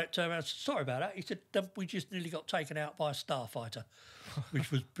the pilot turned around and said, sorry about that. He said, we just nearly got taken out by a starfighter,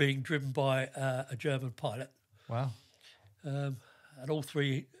 which was being driven by a German pilot. Wow. And all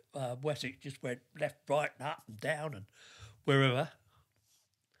three Wessex just went left, right, and up and down and wherever.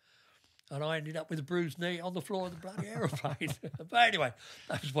 And I ended up with a bruised knee on the floor of the bloody aeroplane. But anyway,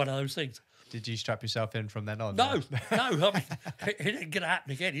 that was one of those things. Did you strap yourself in from then on? No. I mean, it ain't going to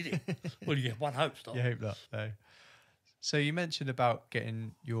happen again, is it? Well, yeah, one hopes not. You hope not, no. So you mentioned about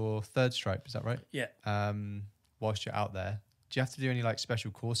getting your third stripe, is that right? Yeah. Whilst you're out there. Do you have to do any like special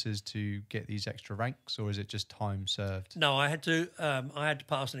courses to get these extra ranks, or is it just time served? No, I had to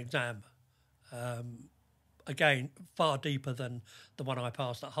pass an exam. Again, far deeper than the one I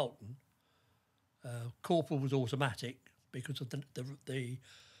passed at Halton. Corporal was automatic because of the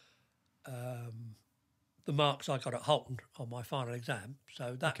marks I got at Halton on my final exam.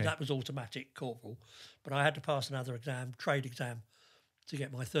 So that was automatic corporal. But I had to pass another exam, trade exam, to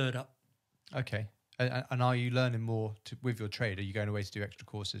get my third up. Okay. And are you learning more with your trade? Are you going away to do extra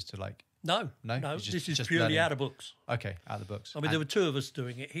courses to like... No. This is purely learning out of books. Okay, out of the books. I mean, there were two of us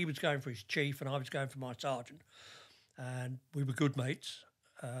doing it. He was going for his chief and I was going for my sergeant. and we were good mates.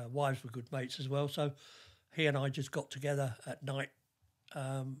 Wives were good mates as well. So he and I just got together at night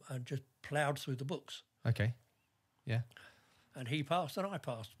and just ploughed through the books. Okay. Yeah. And he passed and I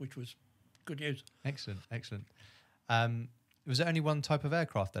passed, which was good news. Excellent, excellent. Was there only one type of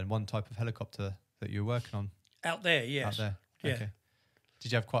aircraft then, one type of helicopter that you were working on? Out there, yes. Out there, yeah. Okay.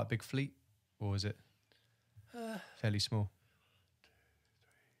 Did you have quite a big fleet, or was it fairly small?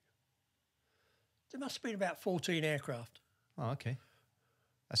 There must have been about 14 aircraft. Oh, okay.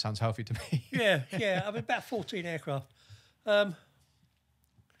 That sounds healthy to me. yeah. I mean, about 14 aircraft.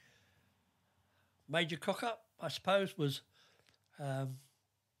 Major cock-up, I suppose, was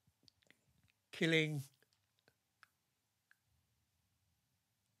killing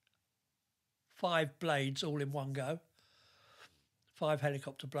 5 blades all in one go. 5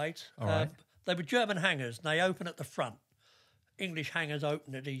 helicopter blades. All right. They were German hangars, and they open at the front. English hangars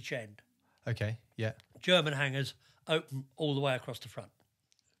open at each end. Okay, yeah. German hangars open all the way across the front.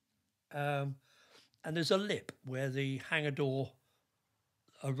 And there's a lip where the hangar door,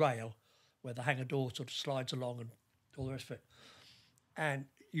 a rail, where the hangar door sort of slides along and all the rest of it. And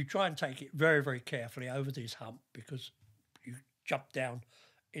you try and take it very, very carefully over this hump because you jump down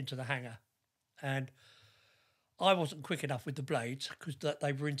into the hangar. And I wasn't quick enough with the blades because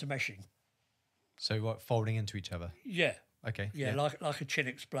they were intermeshing. So what, folding into each other? Yeah. Okay. Yeah, like a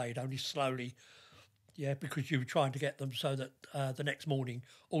Chinook's blade, only slowly. Yeah, because you were trying to get them so that the next morning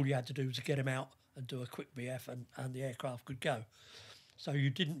all you had to do was get them out and do a quick BF and the aircraft could go. So you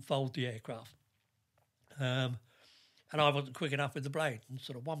didn't fold the aircraft. And I wasn't quick enough with the blade. And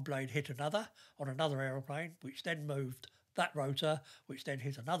sort of one blade hit another on another aeroplane, which then moved that rotor, which then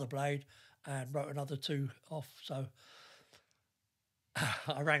hit another blade and wrote another 2 off. So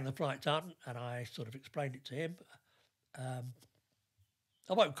I rang the flight attendant and I sort of explained it to him.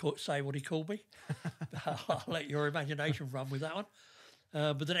 I won't say what he called me. I'll let your imagination run with that one.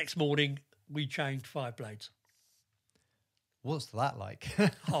 But the next morning, we changed 5 blades. What's that like?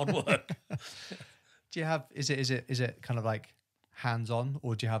 Hard work. Do you have? Is it kind of like hands-on,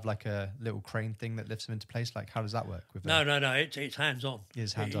 or do you have like a little crane thing that lifts them into place? Like, how does that work? With No. It's hands-on.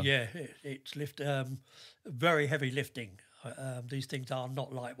 It's hands-on. It's very heavy lifting. These things are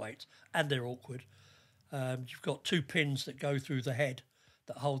not lightweight, and they're awkward. You've got 2 pins that go through the head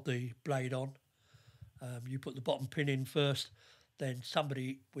that hold the blade on. You put the bottom pin in first, then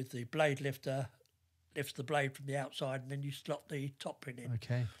somebody with the blade lifter lifts the blade from the outside, and then you slot the top pin in.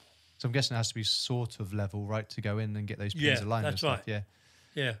 Okay. So I'm guessing it has to be sort of level, right, to go in and get those pins aligned and stuff. Right.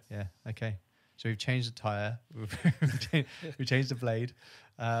 Yeah. Okay. So we've changed the tyre. we changed the blade.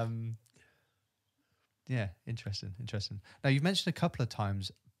 Yeah, interesting. Now, you've mentioned a couple of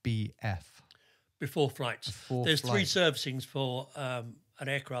times BF. Before flights. There's 3 servicings for an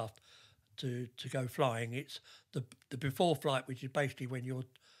aircraft to go flying. It's the before flight, which is basically when you're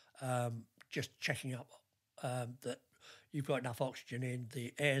just checking up that you've got enough oxygen in,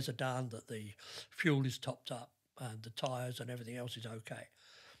 the airs are done, that the fuel is topped up, and the tyres and everything else is okay.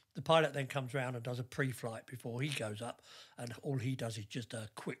 The pilot then comes around and does a pre-flight before he goes up, and all he does is just a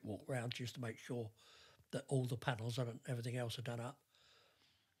quick walk round just to make sure that all the panels and everything else are done up.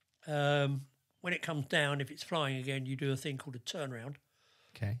 When it comes down, if it's flying again, you do a thing called a turnaround.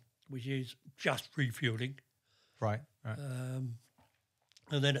 Okay. Which is just refueling. Right. And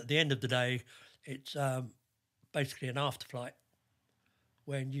then at the end of the day, it's basically an afterflight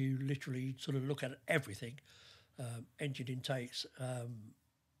when you literally sort of look at everything, engine intakes,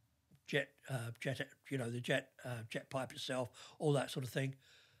 jet pipe itself, all that sort of thing,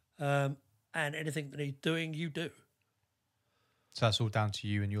 and anything that needs doing, you do. So that's all down to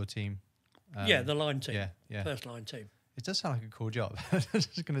you and your team. The line team. Yeah. First line team. It does sound like a cool job. I was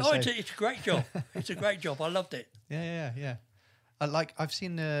just gonna say. It's a great job. It's a great job. I loved it. Yeah. I've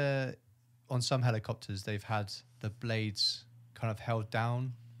seen on some helicopters, they've had the blades kind of held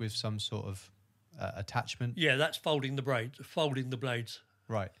down with some sort of attachment. Yeah, that's folding the blades.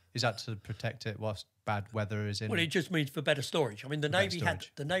 Right. Is that to protect it whilst bad weather is in? Well, it just means for better storage. I mean, the Navy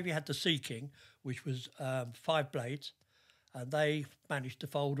had the Sea King, which was 5 blades, and they managed to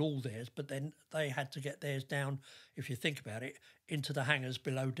fold all theirs, but then they had to get theirs down, if you think about it, into the hangars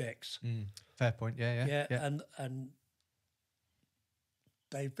below decks. Fair point. Yeah. And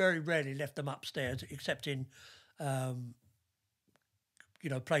they very rarely left them upstairs, except in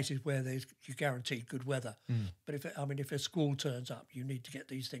places where you're guaranteed good weather. But if a squall turns up, you need to get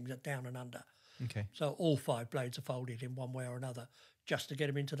these things down and under. Okay. So all 5 blades are folded in one way or another just to get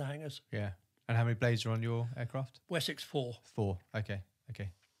them into the hangars. Yeah. And how many blades are on your aircraft? Wessex 4. 4. Okay.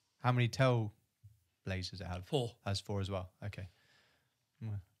 How many tail blades does it have? 4. Has 4 as well. Okay.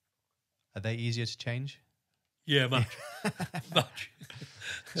 Are they easier to change? Yeah, much. Much.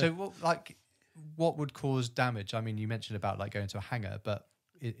 So what would cause damage? I mean, you mentioned about like going to a hangar, but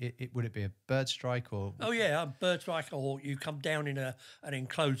would it be a bird strike or? Oh yeah, a bird strike, or you come down in an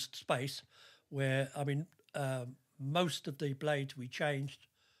enclosed space where, I mean, most of the blades we changed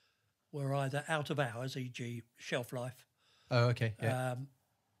were either out of hours, e.g. shelf life, Oh, okay, yeah,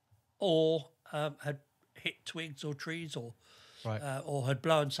 or had hit twigs or trees, or right, or had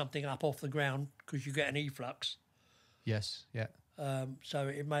blown something up off the ground because you get an efflux. yes, yeah, So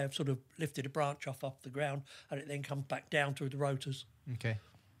it may have sort of lifted a branch off the ground, and it then comes back down through the rotors. okay.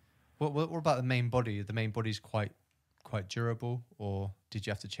 What about the main body? The main body's quite durable, or did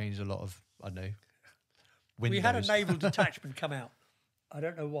you have to change a lot of, I don't know, windows? We had a naval detachment come out. I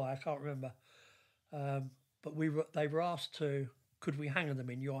don't know why, I can't remember. But they were asked to, could we hang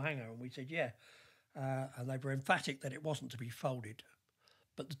them in your hangar? And we said, yeah. And they were emphatic that it wasn't to be folded,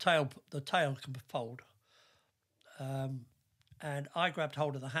 but the tail can fold. And I grabbed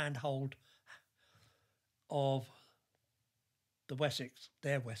hold of the handhold of the Wessex,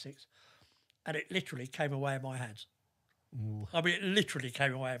 their Wessex, and it literally came away in my hands. Ooh. I mean, it literally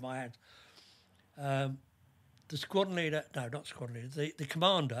came away in my hands. The squadron leader, no, not squadron leader, the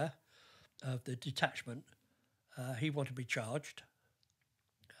commander of the detachment, he wanted to be charged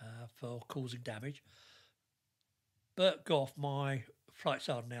for causing damage. Bert Goff, my flight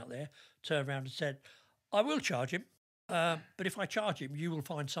sergeant out there, turned around and said, I will charge him, but if I charge him, you will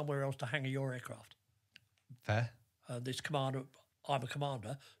find somewhere else to hang your aircraft. Fair. This commander, I'm a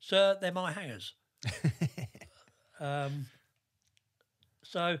commander, sir, they're my hangars.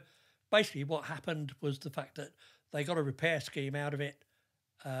 So basically what happened was the fact that they got a repair scheme out of it.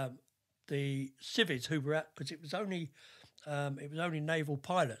 The civvies who were at, because it was only naval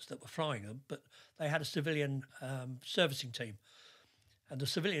pilots that were flying them, but they had a civilian servicing team. And the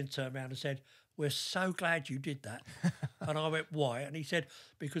civilian turned around and said, we're so glad you did that. And I went, why? And he said,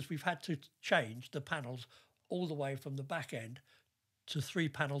 because we've had to change the panels all the way from the back end to 3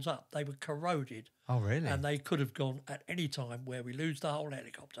 panels up. They were corroded. Oh, really? And they could have gone at any time where we lose the whole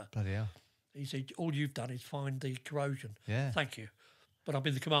helicopter. Bloody hell. He said, all you've done is find the corrosion. Yeah. Thank you. But I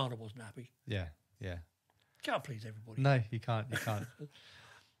mean, the commander wasn't happy. Yeah, yeah. Can't please everybody. No, you can't. You can't.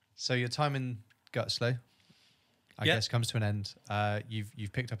 So your time in Gütersloh, I guess, comes to an end.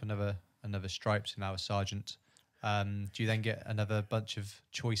 You've picked up another stripes, and now a sergeant. Do you then get another bunch of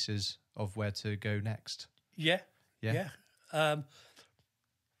choices of where to go next? Yeah. Yeah.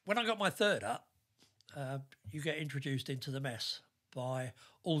 When I got my third up, you get introduced into the mess by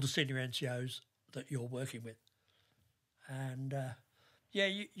all the senior NCOs that you're working with. And,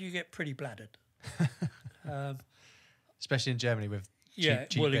 you get pretty bladdered. Especially in Germany with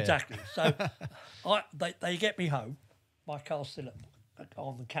cheap well, beer. exactly. So they get me home. My car's still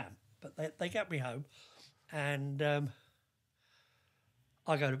on the camp, but they get me home, and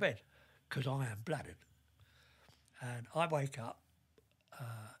I go to bed because I am bladdered. And I wake up.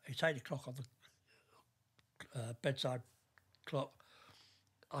 It's 8 o'clock on the bedside clock.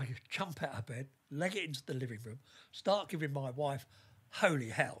 I jump out of bed, leg it into the living room, start giving my wife, holy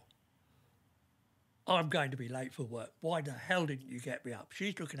hell, I'm going to be late for work. Why the hell didn't you get me up?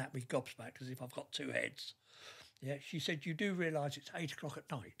 She's looking at me gobsmacked as if I've got 2 heads. Yeah, she said, you do realise it's 8 o'clock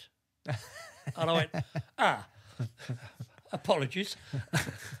at night? And I went, apologies.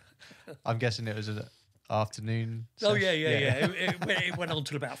 I'm guessing it was an afternoon. Oh, yeah. It went on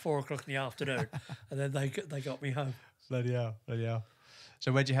till about 4 o'clock in the afternoon, and then they got me home. Bloody hell.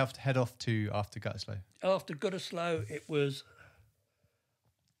 So where'd you have to head off to after Gütersloh? After Gütersloh, it was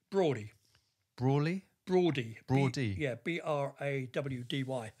Brawdy. Brawley? Brawdy. Brawdy.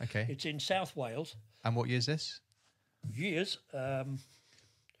 Brawdy. Okay. It's in South Wales. And what year is this? Years.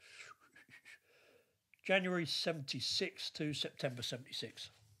 January 76 to September 76.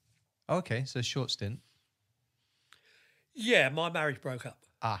 Oh, okay, so short stint. Yeah, my marriage broke up.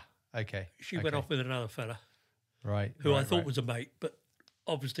 Ah, okay. She went off with another fella. Right. Who I thought was a mate, but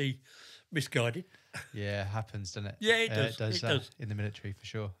obviously misguided. Yeah, happens, doesn't it? Yeah, it does. It does in the military for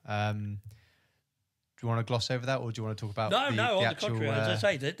sure. Do you want to gloss over that, or do you want to talk about No, the on actual, the contrary. As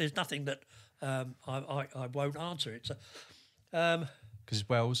I say, there's nothing that I won't answer. It's because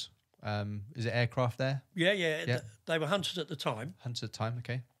Wales, is it aircraft there? Yeah. They were hunters at the time. Hunters at the time,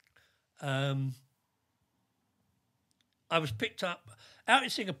 okay. I was picked up out in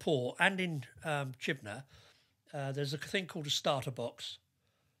Singapore and in Chivenor. There's a thing called a starter box,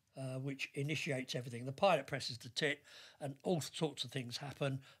 which initiates everything. The pilot presses the tit and all sorts of things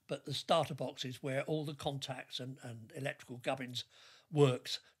happen, but the starter box is where all the contacts and electrical gubbins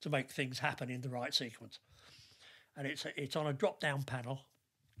works to make things happen in the right sequence. And it's on a drop-down panel,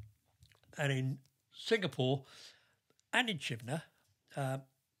 and in Singapore and in Chivenor,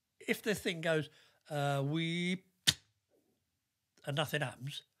 if the thing goes, and nothing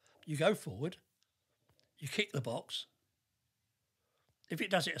happens, you go forward, you kick the box. If it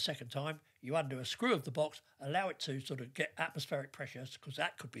does it a second time, you undo a screw of the box, allow it to sort of get atmospheric pressures, because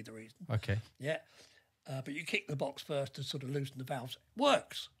that could be the reason. Okay. Yeah. But you kick the box first to sort of loosen the valves.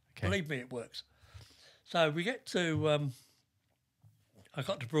 Works. Okay. Believe me, it works. So we get to, I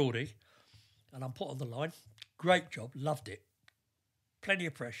got to Brawdy and I'm put on the line. Great job, loved it. Plenty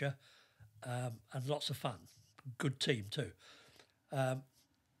of pressure and lots of fun. Good team too. And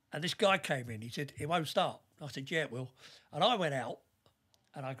this guy came in, he said, it won't start. I said, yeah, it will. And I went out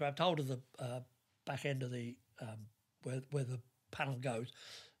and I grabbed hold of the back end of the, where the panel goes,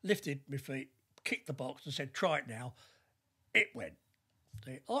 lifted my feet, kicked the box and said, try it now. It went.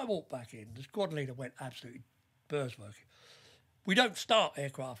 I walked back in. The squad leader went absolutely berserk. We don't start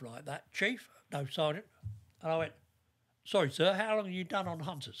aircraft like that, Chief. No, Sergeant. And I went, sorry, sir, how long have you done on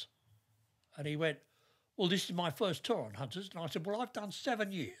Hunters? And he went, well, this is my first tour on Hunters. And I said, well, I've done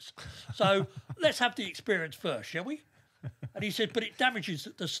 7 years. So let's have the experience first, shall we? And he said, but it damages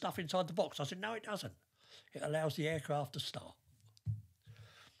the stuff inside the box. I said, no, it doesn't. It allows the aircraft to start.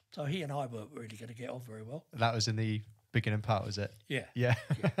 So he and I weren't really going to get on very well. That was in the beginning part, was it? Yeah. Yeah.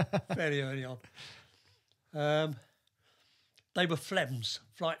 Fairly early on. They were FLEMs,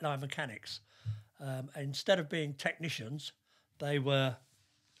 flight line mechanics. Instead of being technicians, they were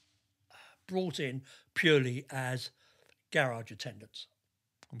brought in purely as garage attendants.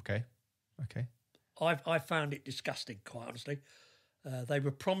 Okay. I found it disgusting, quite honestly. They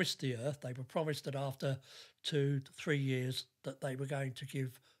were promised the earth. They were promised that after 2 to 3 years that they were going to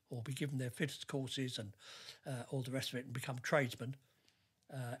give or be given their fitters courses and all the rest of it and become tradesmen.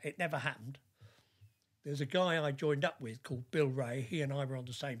 It never happened. There's a guy I joined up with called Bill Ray. He and I were on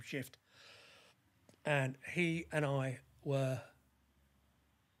the same shift. And he and I were,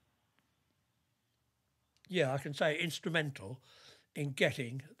 I can say instrumental in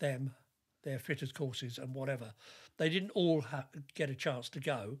getting them their fitters courses and whatever. They didn't all get a chance to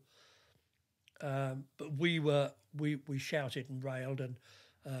go, but we shouted and railed, and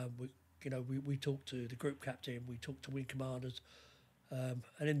we talked to the group captain, we talked to wing commanders, and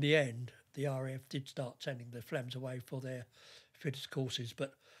in the end, the RAF did start sending the FLEMs away for their fitters courses,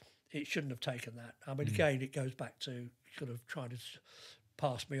 but it shouldn't have taken that. I mean, again, it goes back to sort of trying to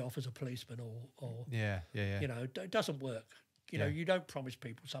pass me off as a policeman or Yeah. you know, it doesn't work. You know, you don't promise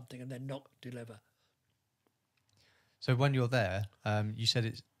people something and then not deliver. So when you're there, you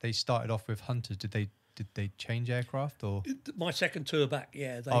said they started off with Hunters. Did they change aircraft or? My second tour back,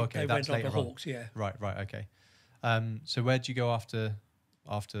 yeah, they went on the Hawks, yeah. Right, okay. So where'd you go after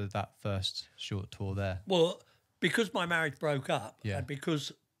that first short tour there? Well, because my marriage broke up, Yeah. and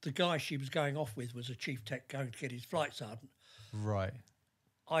because the guy she was going off with was a Chf Tech going to get his flight sergeant, Right.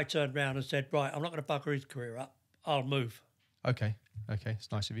 I turned round and said, right, I'm not going to bugger his career up. I'll move. Okay,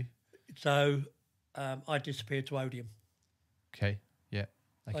 it's nice of you. So I disappeared to Odiham. Okay, yeah.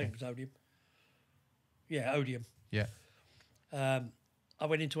 I Okay. think it was Odiham. Yeah, Odiham. Yeah. I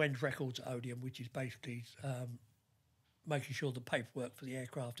went into End Records at Odiham, which is basically making sure the paperwork for the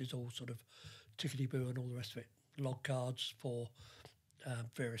aircraft is all sort of tickety-boo and all the rest of it. Log cards for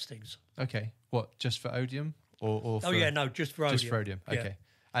various things. Okay. What, just for Odiham? Or for, no, just for Odiham. Just for Odiham, okay.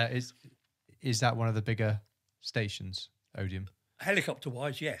 Is that one of the bigger stations, Odiham?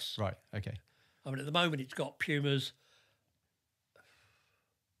 Helicopter-wise, yes. Right, okay. I mean, at the moment it's got Pumas,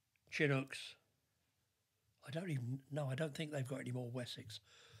 Chinooks. I don't think they've got any more Wessex.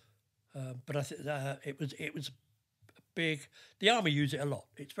 But I think it was big. The army use it a lot.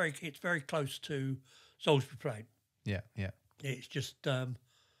 It's very close to Salisbury Plain. Yeah. It's just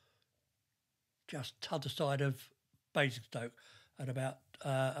t'other side of Basingstoke and about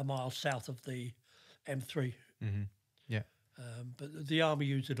a mile south of the M3. Mm-hmm. Yeah. But the army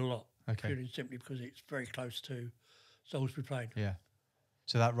use it a lot, Okay. purely and simply because it's very close to Salisbury Plain. Yeah.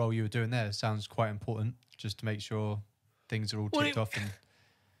 So that role you were doing there sounds quite important, just to make sure things are all ticked off. And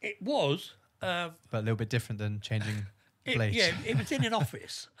it was. But a little bit different than changing blades. It was in an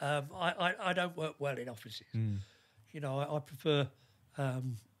office. I don't work well in offices. You know, I prefer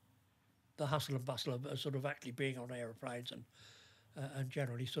the hustle and bustle of sort of actually being on aeroplanes and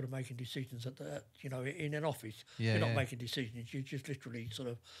generally sort of making decisions in an office. Yeah, you're not making decisions. You're just literally sort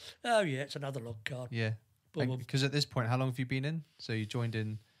of, it's another log card. Yeah. Because at this point, how long have you been in? So you joined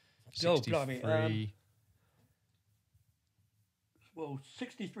in 63. Oh, blimey. Well,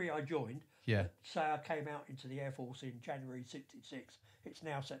 63 I joined. Yeah. So I came out into the Air Force in January 66. It's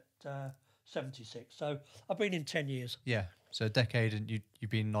now set 76. So I've been in 10 years. Yeah. So a decade, and you've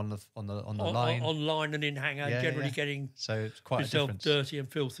been on the line, on line and in hangar, generally getting so it's quite yourself a difference. dirty and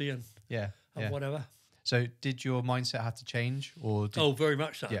filthy and whatever. So did your mindset have to change, or very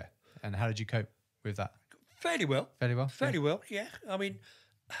much so. Yeah, and how did you cope with that? Fairly well. Fairly well. Fairly well. Yeah. I mean,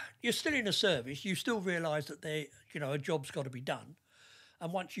 you're still in a service. You still realise that a job's got to be done,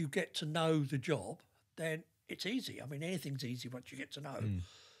 and once you get to know the job, then it's easy. I mean, anything's easy once you get to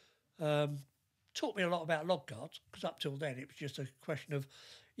know. Taught me a lot about log cards, because up till then it was just a question of,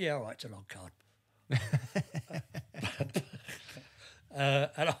 all right, it's a log card.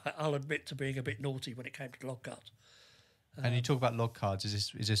 And I'll admit to being a bit naughty when it came to log cards. And you talk about log cards.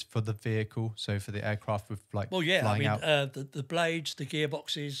 Is this for the vehicle? So for the aircraft with flying out? The blades, the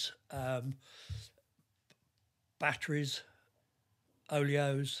gearboxes, batteries,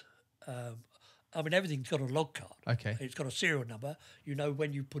 oleos. I mean, everything's got a log card. Okay. It's got a serial number. You know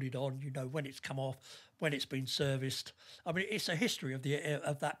when you put it on. You know when it's come off, when it's been serviced. I mean, it's a history of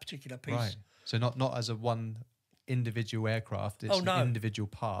that particular piece. Right. So not as a one individual aircraft. It's an individual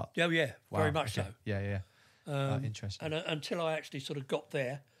part. Oh, yeah. Wow. Very much so. Yeah. Interesting. And until I actually sort of got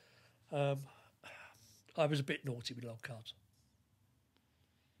there, I was a bit naughty with log cards.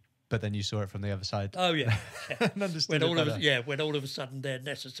 But then you saw it from the other side. Oh, yeah. And understood when all of a sudden they're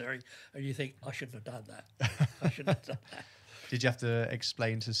necessary and you think, I shouldn't have done that. I shouldn't have done that. Did you have to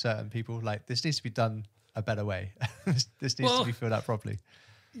explain to certain people, like, this needs to be done a better way? This needs to be filled out properly?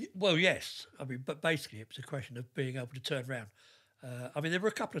 Well, yes. I mean, but basically it was a question of being able to turn around. I mean, there were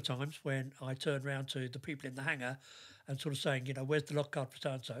a couple of times when I turned around to the people in the hangar and sort of saying, where's the log card for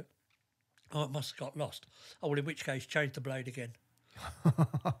so-and-so? Oh, it must have got lost. Oh, well, in which case, change the blade again.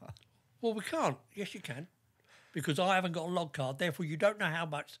 Well, we can't. Yes, you can. Because I haven't got a log card. Therefore, you don't know how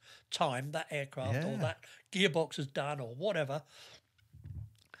much time that aircraft or that gearbox has done or whatever.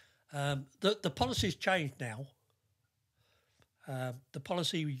 The policy's changed now. The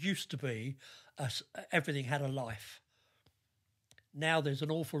policy used to be everything had a life. Now there's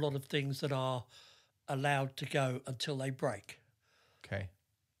an awful lot of things that are allowed to go until they break. Okay.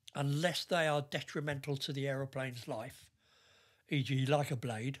 Unless they are detrimental to the aeroplane's life, e.g. like a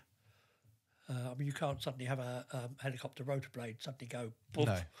blade. I mean, you can't suddenly have a helicopter rotor blade suddenly go poof,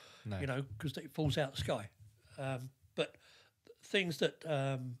 no. Because it falls out of the sky. But things that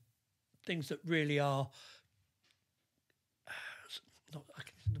really are,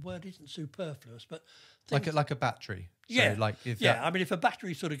 the word isn't superfluous, but like a battery. Yeah, So I mean, if a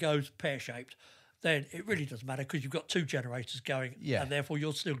battery sort of goes pear-shaped, then it really doesn't matter because you've got two generators going, and therefore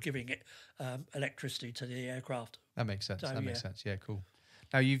you're still giving it electricity to the aircraft. That makes sense. That makes sense. Yeah, cool.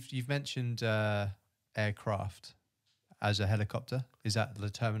 Now you've mentioned aircraft as a helicopter. Is that the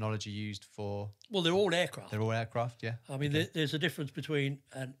terminology used for? Well, they're all aircraft. They're all aircraft. Yeah. I mean, there's a difference between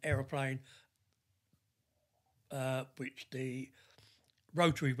an aeroplane, which the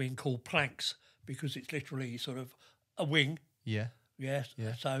rotary wing call planks, because it's literally sort of a wing. Yeah. Yes.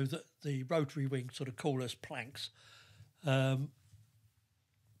 Yeah. So the rotary wing sort of call us planks.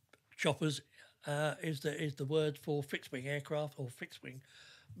 Choppers is the word for fixed wing aircraft or fixed wing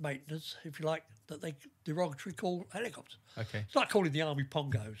maintenance, if you like, that they derogatory call helicopters. Okay. It's like calling the army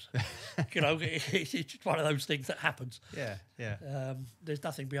pongos. It's just one of those things that happens. Yeah. There's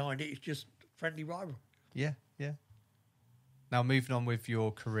nothing behind it. It's just friendly rivalry. Yeah. Now moving on with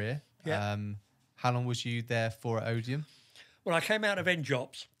your career. Yeah. How long was you there for at Odiham? Well, I came out of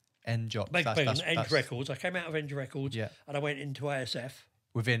NJOPS. NJOPS. End Records. I came out of End Records and I went into ASF.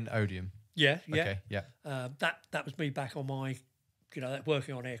 Within Odiham? Yeah. Okay, yeah. That was me back on my,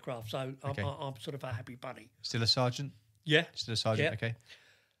 working on aircraft. So I'm sort of a happy bunny. Still a sergeant? Yeah. Still a sergeant, okay.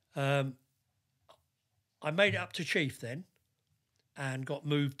 I made it up to Chief then and got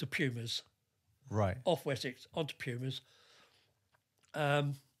moved to Pumas. Right. Off Wessex, onto Pumas.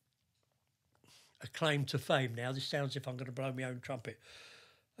 A claim to fame now. This sounds as if I'm going to blow my own trumpet.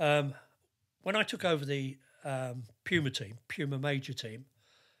 When I took over the Puma Major team,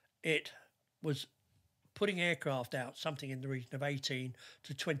 it was putting aircraft out something in the region of 18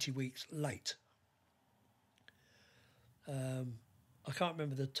 to 20 weeks late. I can't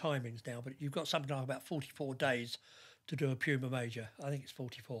remember the timings now, but you've got something like about 44 days to do a Puma Major. I think it's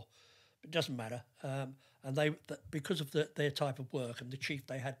 44. But it doesn't matter. And they, because of their type of work and the chief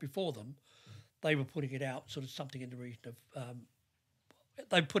they had before them, they were putting it out sort of something in the region of...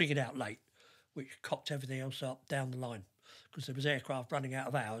 they were putting it out late, which cocked everything else up down the line because there was aircraft running out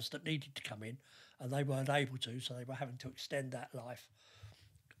of hours that needed to come in and they weren't able to, so they were having to extend that life.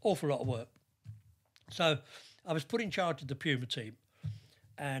 Awful lot of work. So I was put in charge of the Puma team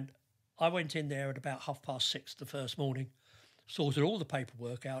and I went in there at about 6:30 the first morning, sorted all the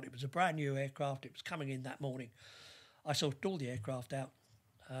paperwork out. It was a brand new aircraft. It was coming in that morning. I sorted all the aircraft out.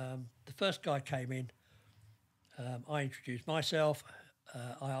 The first guy came in. I introduced myself.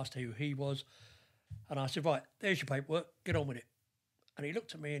 I asked who he was. And I said, right, there's your paperwork. Get on with it. And he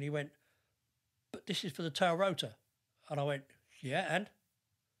looked at me and he went, but this is for the tail rotor. And I went, yeah, and?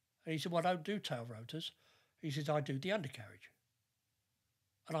 And he said, well, I don't do tail rotors. He says, I do the undercarriage.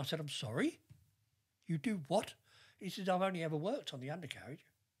 And I said, I'm sorry? You do what? He says, I've only ever worked on the undercarriage.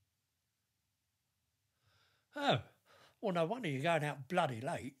 Oh, well, no wonder you're going out bloody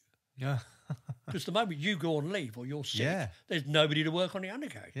late. Yeah. Because the moment you go on leave or you're sick, Yeah. there's nobody to work on the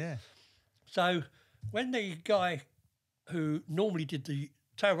undercarriage. Yeah. So when the guy who normally did the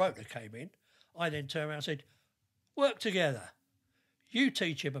tail rotor came in, I then turned around and said, work together. You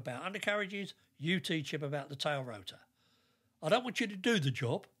teach him about undercarriages, you teach him about the tail rotor. I don't want you to do the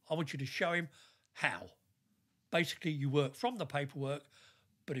job, I want you to show him how. Basically, you work from the paperwork,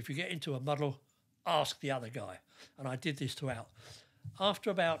 but if you get into a muddle, ask the other guy. And I did this throughout. After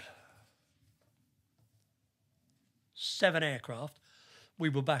about 7 aircraft, we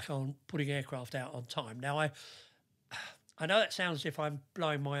were back on putting aircraft out on time. Now, I know that sounds as if I'm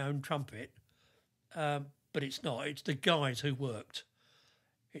blowing my own trumpet, but it's not. It's the guys who worked.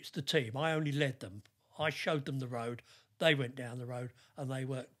 It's the team. I only led them. I showed them the road. They went down the road and they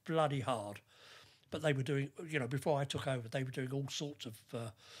worked bloody hard. But they were doing, before I took over, they were doing all sorts of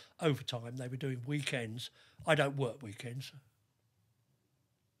overtime. They were doing weekends. I don't work weekends.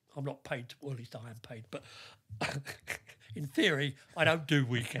 I'm not paid, well, at least I am paid. But in theory, I don't do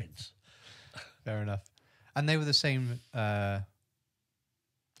weekends. Fair enough. And they were the same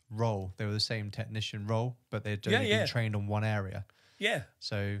role. They were the same technician role, but they'd only been trained on one area. Yeah.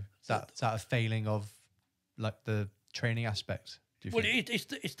 So is that a failing of like the training aspect? Do you think?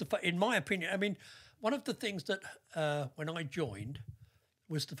 It's the in my opinion. I mean, one of the things that when I joined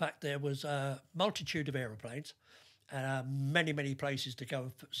was the fact there was a multitude of aeroplanes and many places to go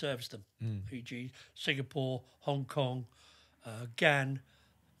and service them. E.g., Singapore, Hong Kong, Gan,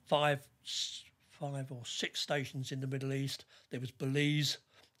 5 or 6 stations in the Middle East. There was Belize.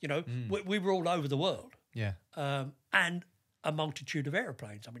 We were all over the world. Yeah. And a multitude of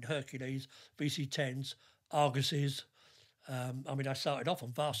aeroplanes. I mean, Hercules, VC-10s, Arguses. I started off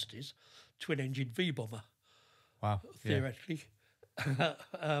on Varsities, twin-engine V-bomber. Wow. Theoretically. But,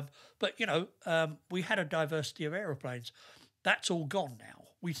 we had a diversity of aeroplanes. That's all gone now.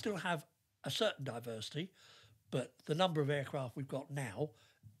 We still have a certain diversity, but the number of aircraft we've got now,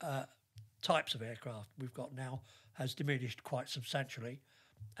 types of aircraft we've got now, has diminished quite substantially.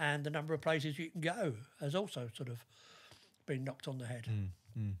 And the number of places you can go has also sort of been knocked on the head.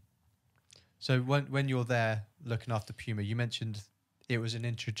 So when you're there looking after Puma, you mentioned it was an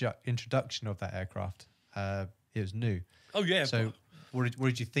introduction of that aircraft. It was new. Oh, yeah. So what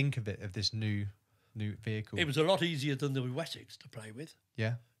did you think of it, of this new vehicle? It was a lot easier than the Wessex to play with.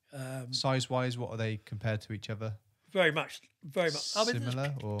 Yeah. Size-wise, what are they compared to each other? Very much.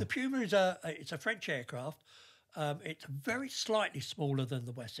 Similar? The Puma is a French aircraft. It's very slightly smaller than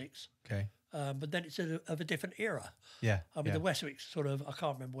the Wessex. Okay. But then it's of a different era. Yeah. The Wessex sort of, I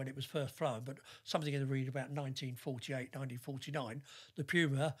can't remember when it was first flown, but something in the region about 1948, 1949. The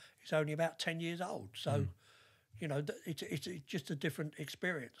Puma is only about 10 years old. So, it's just a different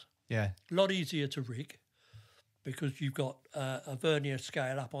experience. Yeah. A lot easier to rig because you've got a vernier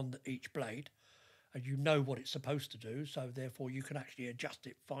scale up on each blade and you know what it's supposed to do. So, therefore, you can actually adjust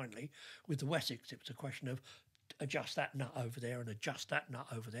it finally. With the Wessex, it was a question of adjust that nut over there and adjust that nut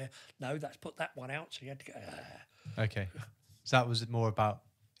over there. No, that's put that one out. So you had to go. Okay. So that was more about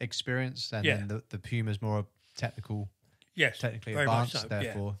experience, and then the Puma's more technical. Yes, technically very advanced. much so,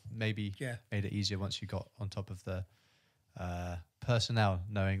 therefore, maybe made it easier once you got on top of the personnel,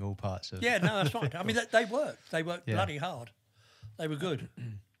 knowing all parts of. Yeah, no, that's right. I mean, they worked. They worked bloody hard. They were good.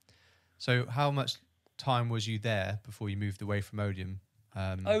 So, how much time was you there before you moved away from Odiham?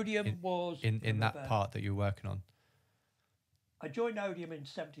 Odiham was in that part that you were working on. I joined Odiham in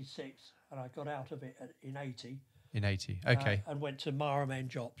 '76 and I got out of it in '80. In '80, okay. And went to Marham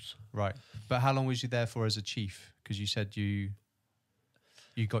Jobs. Right, but how long was you there for as a chief? Because you said you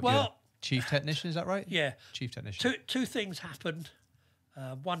got your chief technician. Is that right? Yeah, chief technician. Two things happened.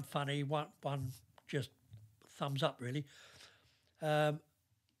 One funny, one just thumbs up really. The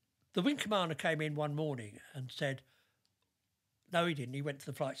wing commander came in one morning and said, no, he didn't. He went to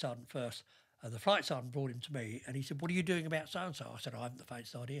the flight sergeant first. And the flight sergeant brought him to me and he said, what are you doing about so-and-so? I said, I haven't the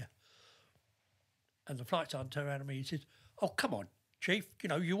faintest idea. And the flight sergeant turned around to me and he said, oh, come on, Chief,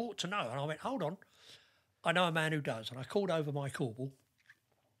 you ought to know. And I went, hold on. I know a man who does. And I called over my corporal,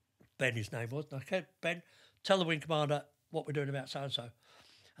 Ben his name was, and I said, Ben, tell the wing commander what we're doing about so-and-so.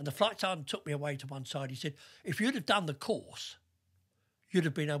 And the flight sergeant took me away to one side. He said, if you'd have done the course, you'd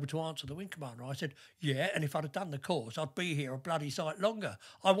have been able to answer the wing commander. I said, yeah, and if I'd have done the course, I'd be here a bloody sight longer.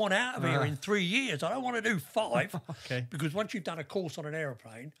 I want out of here in 3 years. I don't want to do 5. Okay. Because once you've done a course on an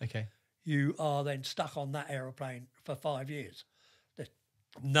aeroplane, Okay. you are then stuck on that aeroplane for 5 years. There's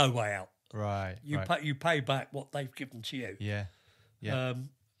no way out. Right. You pay back what they've given to you. Yeah. Yeah.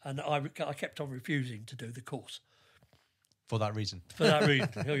 And I kept on refusing to do the course. For that reason. For that reason.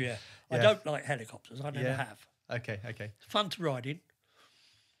 Oh, yeah. I don't like helicopters. I never have. Okay. It's fun to ride in.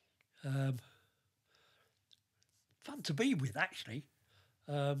 Fun to be with, actually.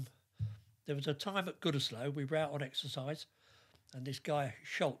 There was a time at Gütersloh, we were out on exercise, and this guy,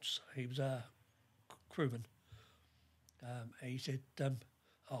 Schultz, he was a crewman, he said,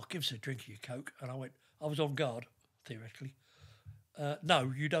 oh, give us a drink of your Coke. And I was on guard, theoretically.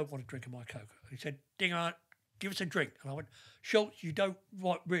 No, you don't want a drink of my Coke. He said, Dinga, give us a drink. And I went, Schultz, you don't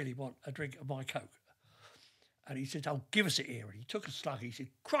really want a drink of my Coke. And he said, oh, give us it here. And he took a slug. He said,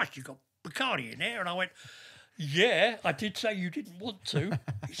 Christ, you've got Bacardi in there. And I went, yeah, I did say you didn't want to.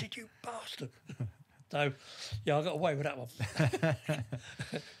 He said, you bastard. So, yeah, I got away with that one.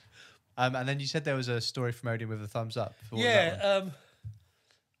 And then you said there was a story from Odiham with a thumbs up. Yeah,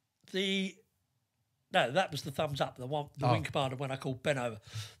 no, that was the thumbs up, the wing commander when I called Ben over.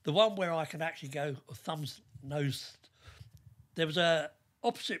 The one where I can actually go thumbs, nose. There was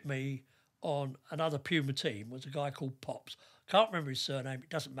opposite me on another Puma team was a guy called Pops. Can't remember his surname, it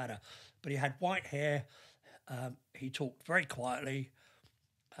doesn't matter. But he had white hair. He talked very quietly.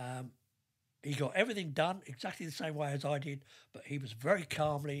 He got everything done exactly the same way as I did, but he was very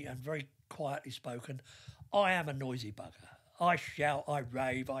calmly and very quietly spoken. I am a noisy bugger. I shout, I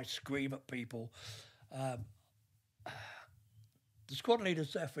rave, I scream at people. The squad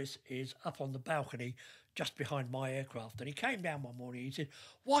leader's office is up on the balcony just behind my aircraft, and he came down one morning. He said,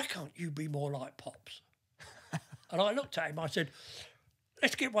 why can't you be more like Pops? And I looked at him, I said,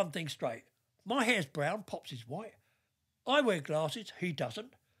 let's get one thing straight. My hair's brown, Pops is white. I wear glasses, he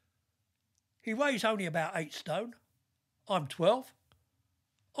doesn't. He weighs only about 8 stone. I'm 12.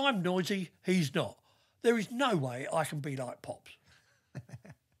 I'm noisy, he's not. There is no way I can be like Pops.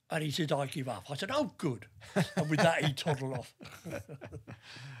 And he said, I give up. I said, oh, good. And with that, he toddled off.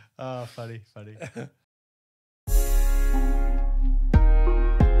 Oh, funny.